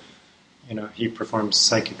feel, he performed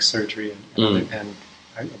psychic surgery and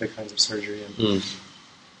other kinds of surgery,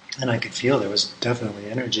 and I could feel there was definitely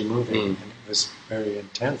energy moving, and it was very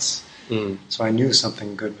intense. So I knew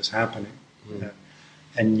something good was happening,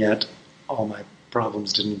 and yet all my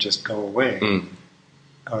problems didn't just go away.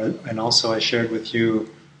 And also I shared with you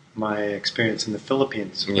my experience in the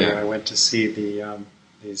Philippines, where I went to see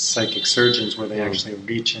these psychic surgeons where they actually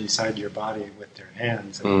reach inside your body with their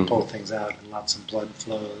hands and pull things out, and lots of blood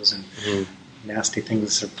flows and nasty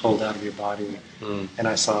things are pulled out of your body. And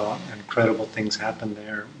I saw incredible things happen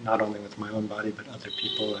there, not only with my own body but other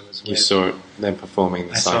people I was with. You saw them performing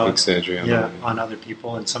the psychic surgery on other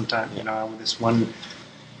people, and sometimes this one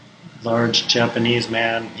large Japanese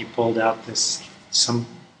man, he pulled out some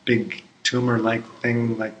big tumor-like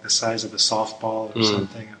thing, like the size of a softball or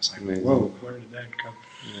something. I was like, amazing. Whoa, where did that come?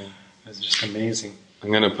 It was just amazing. I'm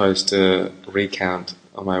going to post a recount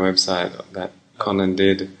on my website that Conan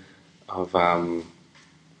did of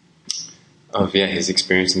his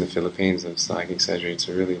experience in the Philippines of psychic surgery. It's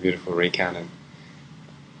a really beautiful recount. And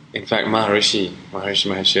in fact, Maharishi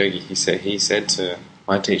Mahesh Yogi, he said to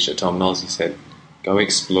my teacher Tom Knowles, he said, go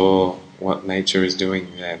explore what nature is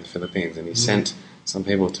doing there in the Philippines, and he sent some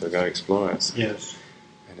people to go explore it. Yes.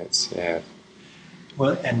 And it's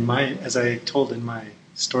well, and as I told in my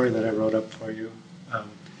story that I wrote up for you,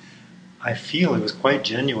 I feel it was quite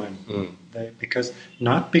genuine,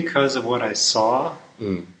 not because of what I saw,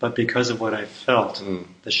 but because of what I felt,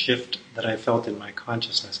 the shift that I felt in my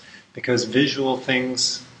consciousness. Because visual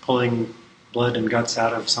things, pulling blood and guts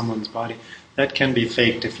out of someone's body, that can be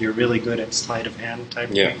faked if you're really good at sleight of hand type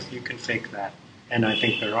things. You can fake that. And I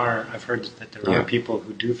think I've heard that there are people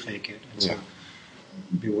who do fake it. And so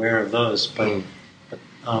beware of those. But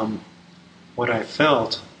what I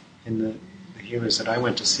felt in the healers that I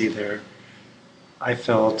went to see there, I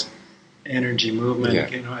felt energy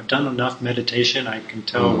movement. I've done enough meditation. I can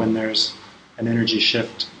tell when there's an energy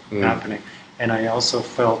shift happening. And I also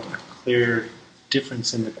felt a clear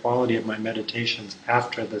difference in the quality of my meditations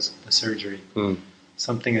after the surgery.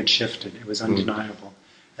 Something had shifted. It was undeniable.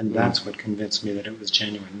 And that's what convinced me that it was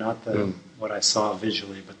genuine, not what I saw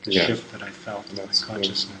visually, but the shift that I felt in my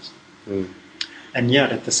consciousness. And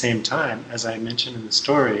yet, at the same time, as I mentioned in the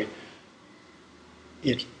story,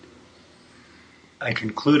 I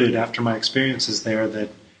concluded after my experiences there that,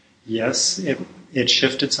 yes, it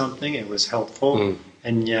shifted something, it was helpful,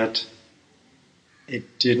 and yet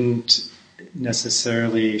it didn't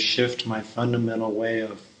necessarily shift my fundamental way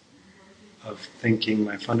of thinking,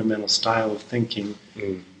 my fundamental style of thinking,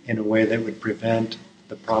 in a way that would prevent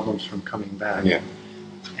the problems from coming back.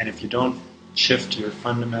 And if you don't shift your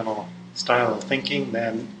fundamental style of thinking,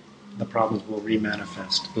 then the problems will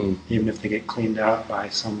remanifest, even if they get cleaned out by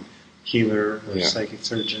some healer or psychic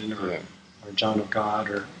surgeon or John of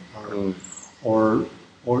God or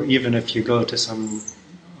even if you go to some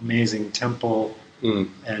amazing temple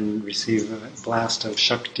and receive a blast of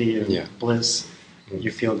Shakti and bliss, you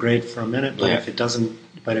feel great for a minute, but if it doesn't,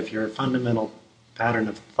 but if your fundamental pattern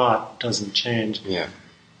of thought doesn't change,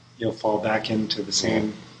 you'll fall back into the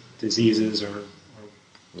same diseases or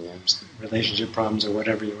relationship problems or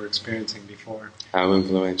whatever you were experiencing before. How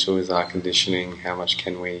influential is our conditioning? How much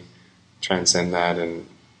can we transcend that and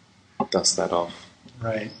dust that off?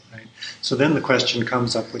 Right. So then the question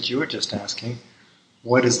comes up, which you were just asking,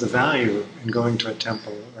 what is the value in going to a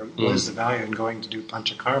temple, or what is the value in going to do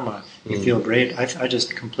panchakarma? You feel great. I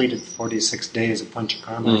just completed 46 days of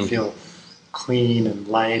panchakarma. I feel clean and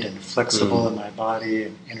light and flexible in my body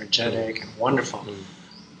and energetic and wonderful.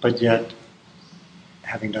 But yet,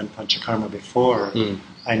 having done panchakarma before,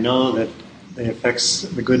 I know that the effects,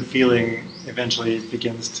 the good feeling eventually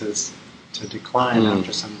begins to decline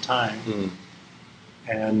after some time.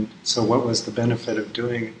 And so what was the benefit of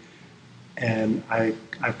doing it? And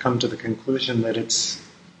I've come to the conclusion that it's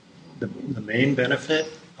the main benefit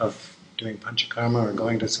of doing panchakarma or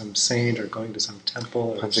going to some saint or going to some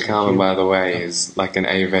temple. Panchakarma, by the way, is like an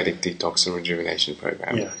Ayurvedic detox and rejuvenation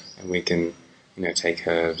program. Yeah. And we can, take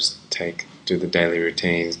herbs, do the daily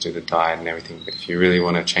routines, do the diet and everything. But if you really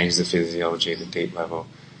want to change the physiology at the deep level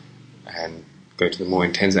and go to the more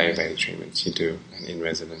intense Ayurvedic treatments, you do an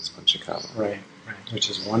in-residence panchakarma. Right, which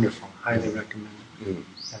is wonderful. Highly recommended. And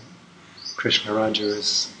Krishna Raju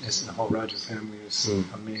is the whole Raju family is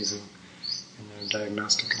amazing in their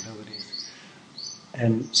diagnostic abilities.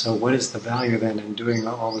 And so what is the value then in doing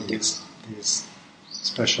all of these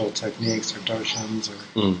special techniques or darshans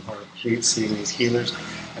or seeing these healers?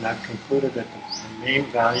 And I've concluded that the main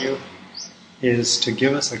value is to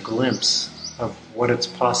give us a glimpse of what it's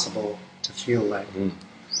possible to feel like. You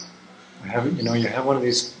have one of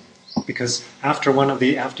these, because after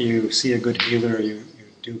you see a good healer, or you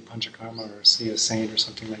do panchakarma or see a saint or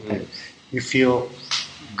something like that, you feel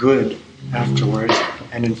good afterwards.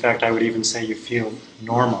 And in fact, I would even say you feel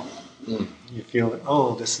normal. You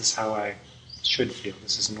feel, this is how I should feel.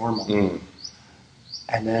 This is normal.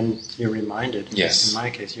 And then you're reminded, in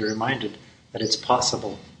my case, you're reminded that it's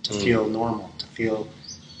possible to feel normal, to feel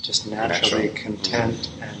just naturally content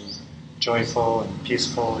and joyful and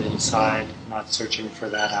peaceful inside, not searching for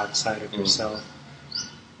that outside of yourself,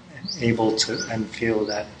 and able to and feel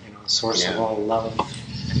that source of all love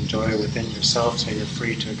and joy within yourself, so you're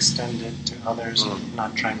free to extend it to others,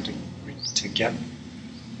 not trying to get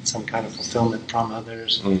some kind of fulfillment from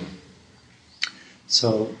others.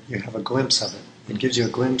 So you have a glimpse of it. It gives you a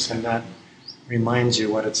glimpse, and that reminds you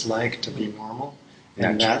what it's like to be normal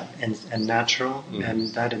and natural, and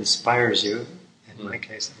that inspires you, in my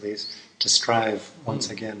case at least, to strive once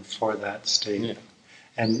again for that state,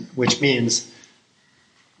 and which means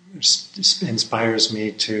inspires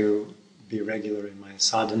me to be regular in my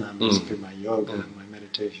sadhana, my yoga, my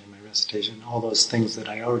meditation, my recitation, all those things that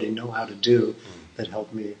I already know how to do that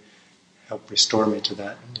help restore me to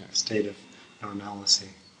that state of normalcy.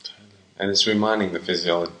 And it's reminding the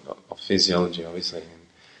physiology, obviously,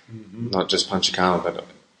 and not just panchakarma, but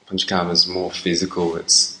panchakarma is more physical.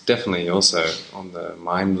 It's definitely also on the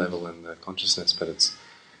mind level and the consciousness, but it's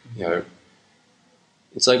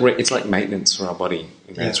it's like maintenance for our body.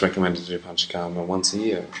 It's recommended to do panchakarma once a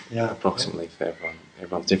year, approximately for everyone.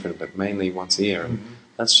 Everyone's different, but mainly once a year. And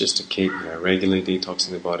that's just to keep regularly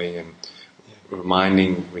detoxing the body and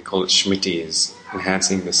reminding. We call it smriti, is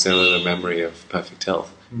enhancing the cellular memory of perfect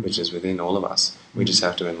health, which is within all of us. We just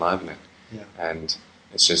have to enliven it, and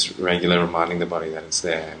it's just regular reminding the body that it's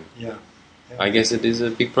there. And I guess it is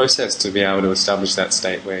a big process to be able to establish that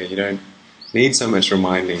state where you don't need so much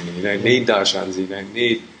reminding, you don't need darshans, you don't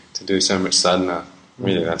need to do so much sadhana.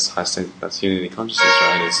 Really, that's high state, that's unity consciousness,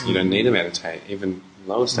 right? You don't need to meditate. Even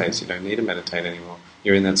lower states, you don't need to meditate anymore.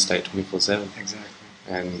 You're in that state 24/7. Exactly.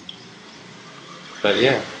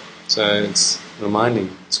 So it's reminding.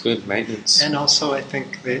 It's good maintenance. And also, I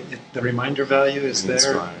think the reminder value is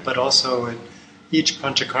there, but also each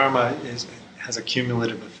panchakarma has a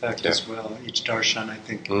cumulative effect as well. Each darshan, I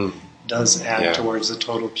think, does add towards the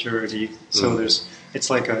total purity. So it's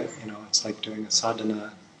like it's like doing a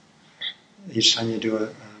sadhana. Each time you do a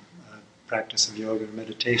practice of yoga or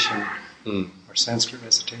meditation or Sanskrit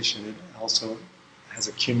recitation, it also has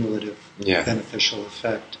a cumulative beneficial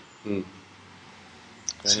effect.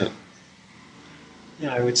 So,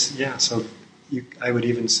 I would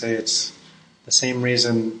even say it's the same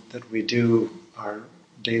reason that we do our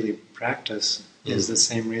daily practice is the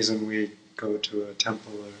same reason we go to a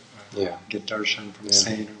temple or get darshan from a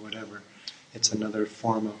saint or whatever. It's another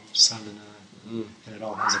form of sadhana, and it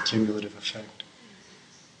all has a cumulative effect.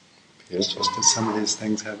 It's just that some of these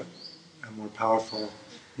things have a more powerful,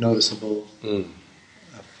 noticeable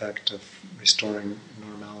effect of restoring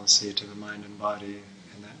normalcy to the mind and body,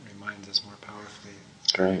 and that reminds us more powerfully.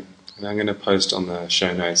 Great. And I'm going to post on the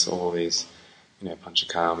show notes all these,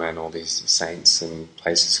 panchakarma and all these saints and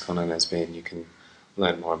places Conan has been. You can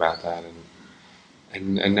learn more about that.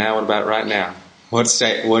 And now, what about right now? What is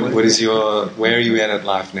where are you at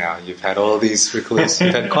life now? You've had all these you've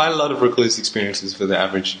had quite a lot of recluse experiences for the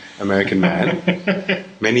average American man.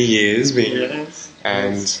 Many years being,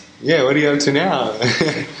 what are you up to now?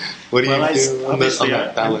 What do you feel on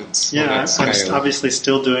that balance? I'm obviously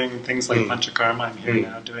still doing things like panchakarma. I'm here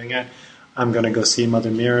now doing it. I'm going to go see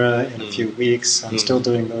Mother Mira in a few weeks. I'm still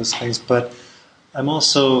doing those things, but I'm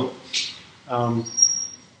also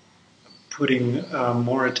putting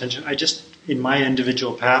more attention. I just in my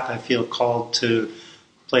individual path, I feel called to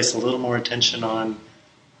place a little more attention on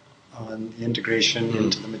the integration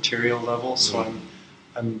into the material level. So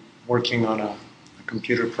I'm working on a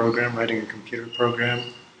computer program, writing a computer program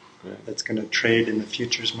that's going to trade in the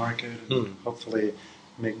futures market and hopefully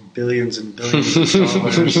make billions and billions of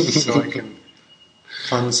dollars so I can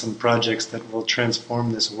fund some projects that will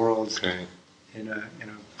transform this world in a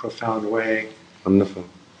profound way. Wonderful.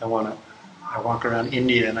 I walk around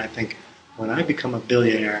India and I think, when I become a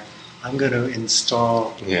billionaire, I'm going to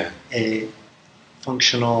install a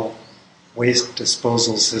functional waste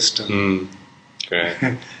disposal system.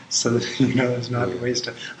 Great. So that, there's not waste.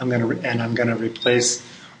 I'm going to replace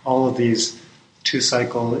all of these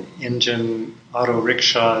 2-cycle engine auto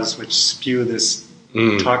rickshaws which spew this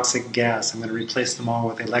toxic gas. I'm going to replace them all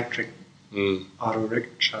with electric auto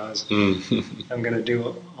rickshaws. I'm going to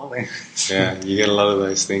do all these. Yeah, you get a lot of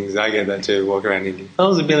those things. I get that too. Walk around India. If I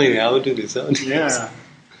was a billionaire, I would do this. I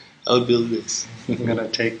would build this. I'm going to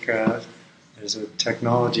take. There's a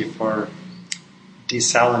technology for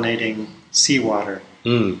desalinating seawater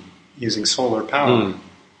using solar power,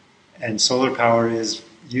 and solar power is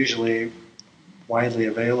usually readily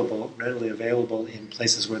available in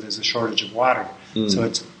places where there's a shortage of water. So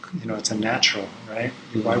it's a natural, right?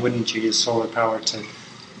 Why wouldn't you use solar power to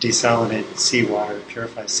desalinate seawater,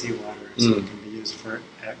 purify seawater, so it can be used for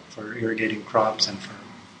irrigating crops and for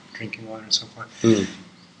drinking water and so forth?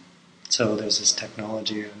 So there's this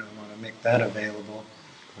technology, and I want to make that available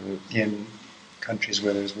in countries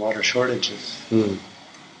where there's water shortages.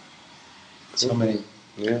 So many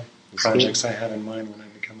projects I have in mind when I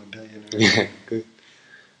become a billionaire. Yeah, good.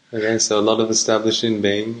 Okay, so a lot of establishing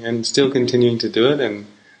being and still continuing to do it, and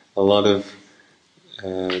a lot of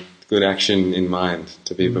good action in mind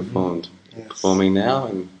to be performed. Yes. Performing now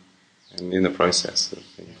and in the process.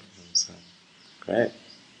 So, great.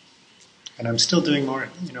 And I'm still doing more,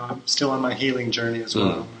 I'm still on my healing journey as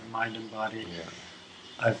well, my mind and body. Yeah.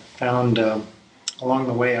 I've found, along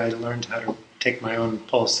the way, I learned how to take my own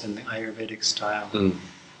pulse in the Ayurvedic style.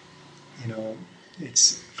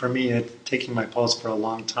 It's, for me, taking my pulse for a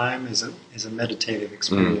long time is a meditative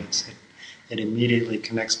experience. It immediately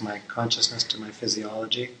connects my consciousness to my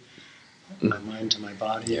physiology, my mind to my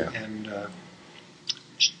body, and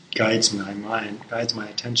guides my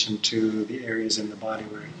attention to the areas in the body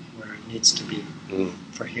where it needs to be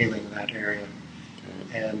for healing that area.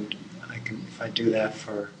 And if I do that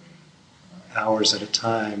for hours at a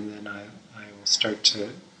time, then I will start to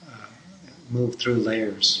move through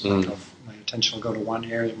layers. My attention will go to one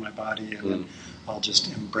area of my body, and then I'll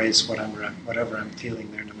just embrace whatever I'm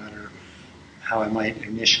feeling there, no matter how I might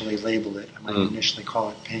initially label it. I might initially call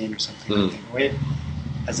it pain or something. I think, wait,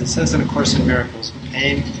 as it says in A Course in Miracles,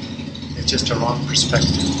 pain is just a wrong perspective.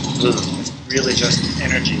 It's really just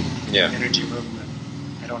energy movement.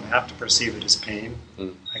 I don't have to perceive it as pain.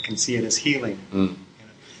 I can see it as healing.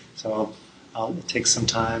 So I'll take some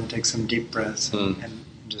time, take some deep breaths, and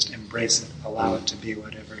just embrace it, allow it to be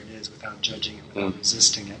whatever it is without judging it, without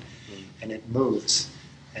resisting it. And it moves.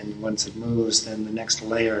 And once it moves, then the next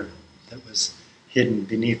layer that was hidden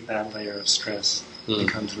beneath that layer of stress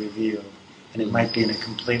becomes revealed. And it might be in a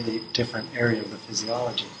completely different area of the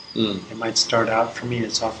physiology. It might start out, for me,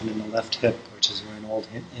 it's often in the left hip, which is where an old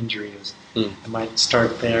injury is. I might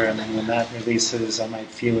start there, and then when that releases, I might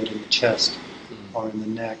feel it in the chest or in the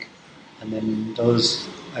neck. And then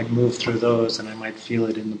I'd move through those, and I might feel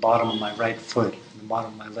it in the bottom of my right foot, in the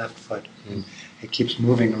bottom of my left foot. And it keeps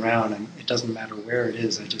moving around, and it doesn't matter where it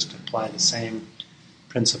is. I just apply the same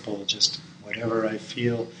principle. Just whatever I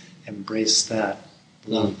feel, embrace that,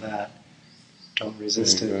 love that. Don't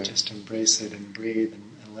resist it. Just embrace it and breathe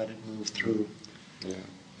and let it move through. Yeah.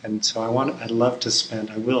 And so I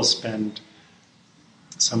will spend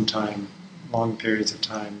some time, long periods of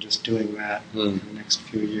time, just doing that in the next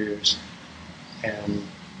few years, and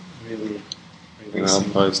really. And I'll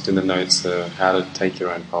post in the notes how to take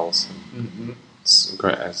your own pulse. It's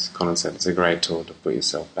great, as Conan said, it's a great tool to put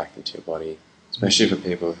yourself back into your body, especially for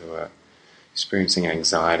people who are experiencing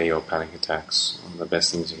anxiety or panic attacks. One of the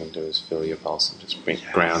best things you can do is feel your pulse and just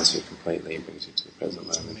grounds you completely, brings you to the present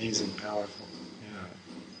moment. It's amazing, powerful. Yeah.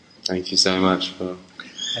 Thank you so much for.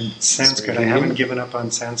 And Sanskrit, I haven't given up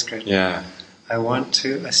on Sanskrit. Yeah.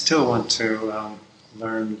 I still want to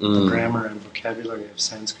learn the grammar and vocabulary of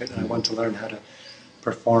Sanskrit, and I want to learn how to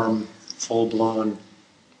perform full-blown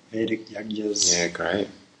Vedic yajnas. Yeah, great.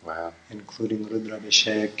 Wow. Including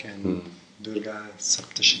Rudrabhishek and Durga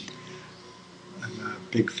Saptashi. I'm a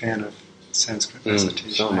big fan of Sanskrit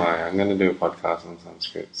recitation. So am I. I'm going to do a podcast on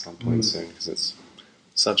Sanskrit at some point soon, because it's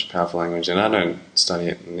such a powerful language, and I don't study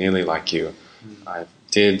it nearly like you. I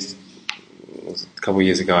did a couple of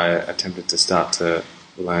years ago, I attempted to start to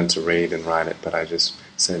learn to read and write it, but I just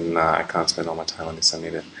said, nah, I can't spend all my time on this. I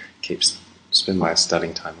need to spend my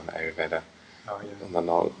studying time on Ayurveda, on the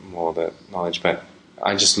knowledge. But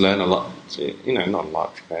I just learned a lot, not a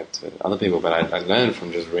lot compared to other people, but I learned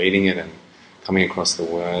from just reading it and coming across the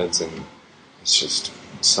words, and it's just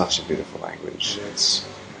such a beautiful language.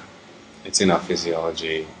 It's in our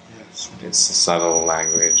physiology. Yes, it's a subtle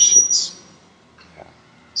language.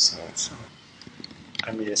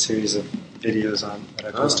 I made a series of videos that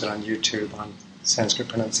I posted on YouTube on Sanskrit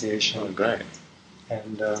pronunciation. Oh, great!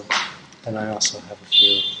 And I also have a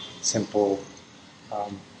few simple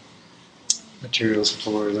materials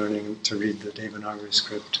for learning to read the Devanagari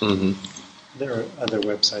script. Mm-hmm. There are other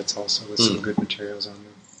websites also with some good materials on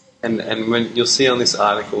them. And when you'll see on this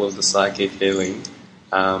article of the psychic healing,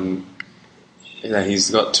 he's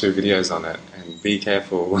got 2 videos on it, and be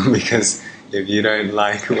careful because if you don't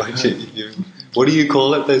like watch it, what do you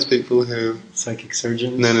call it? Those people who psychic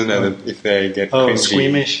surgeons? No. If they get cringy.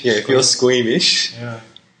 Squeamish. Yeah, if you're squeamish,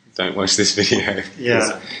 don't watch this video.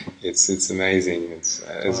 Yeah, it's amazing. It's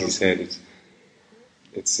as you said,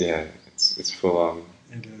 it's full on.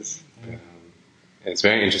 It is. Yeah. It's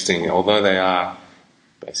very interesting. Although they are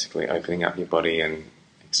basically opening up your body and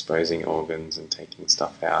exposing organs and taking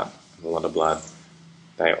stuff out, and a lot of blood,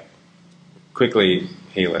 they quickly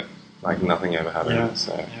heal it like nothing ever happened. Yeah.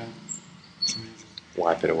 So It's amazing.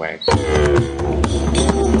 Wipe it away.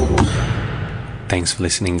 Thanks for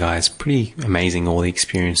listening, guys. Pretty amazing all the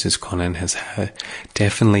experiences Conan has had.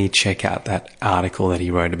 Definitely check out that article that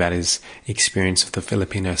he wrote about his experience of the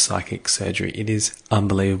Filipino psychic surgery. It is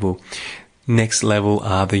unbelievable. Next level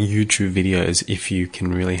are the YouTube videos if you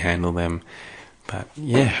can really handle them. But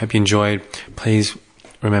yeah, hope you enjoyed. Please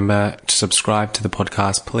remember to subscribe to the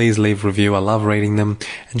podcast. Please leave a review. I love reading them.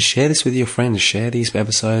 And share this with your friends. Share these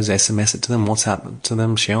episodes, SMS it to them, WhatsApp to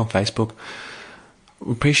them, share on Facebook.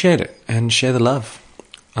 Appreciate it and share the love.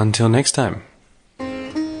 Until next time.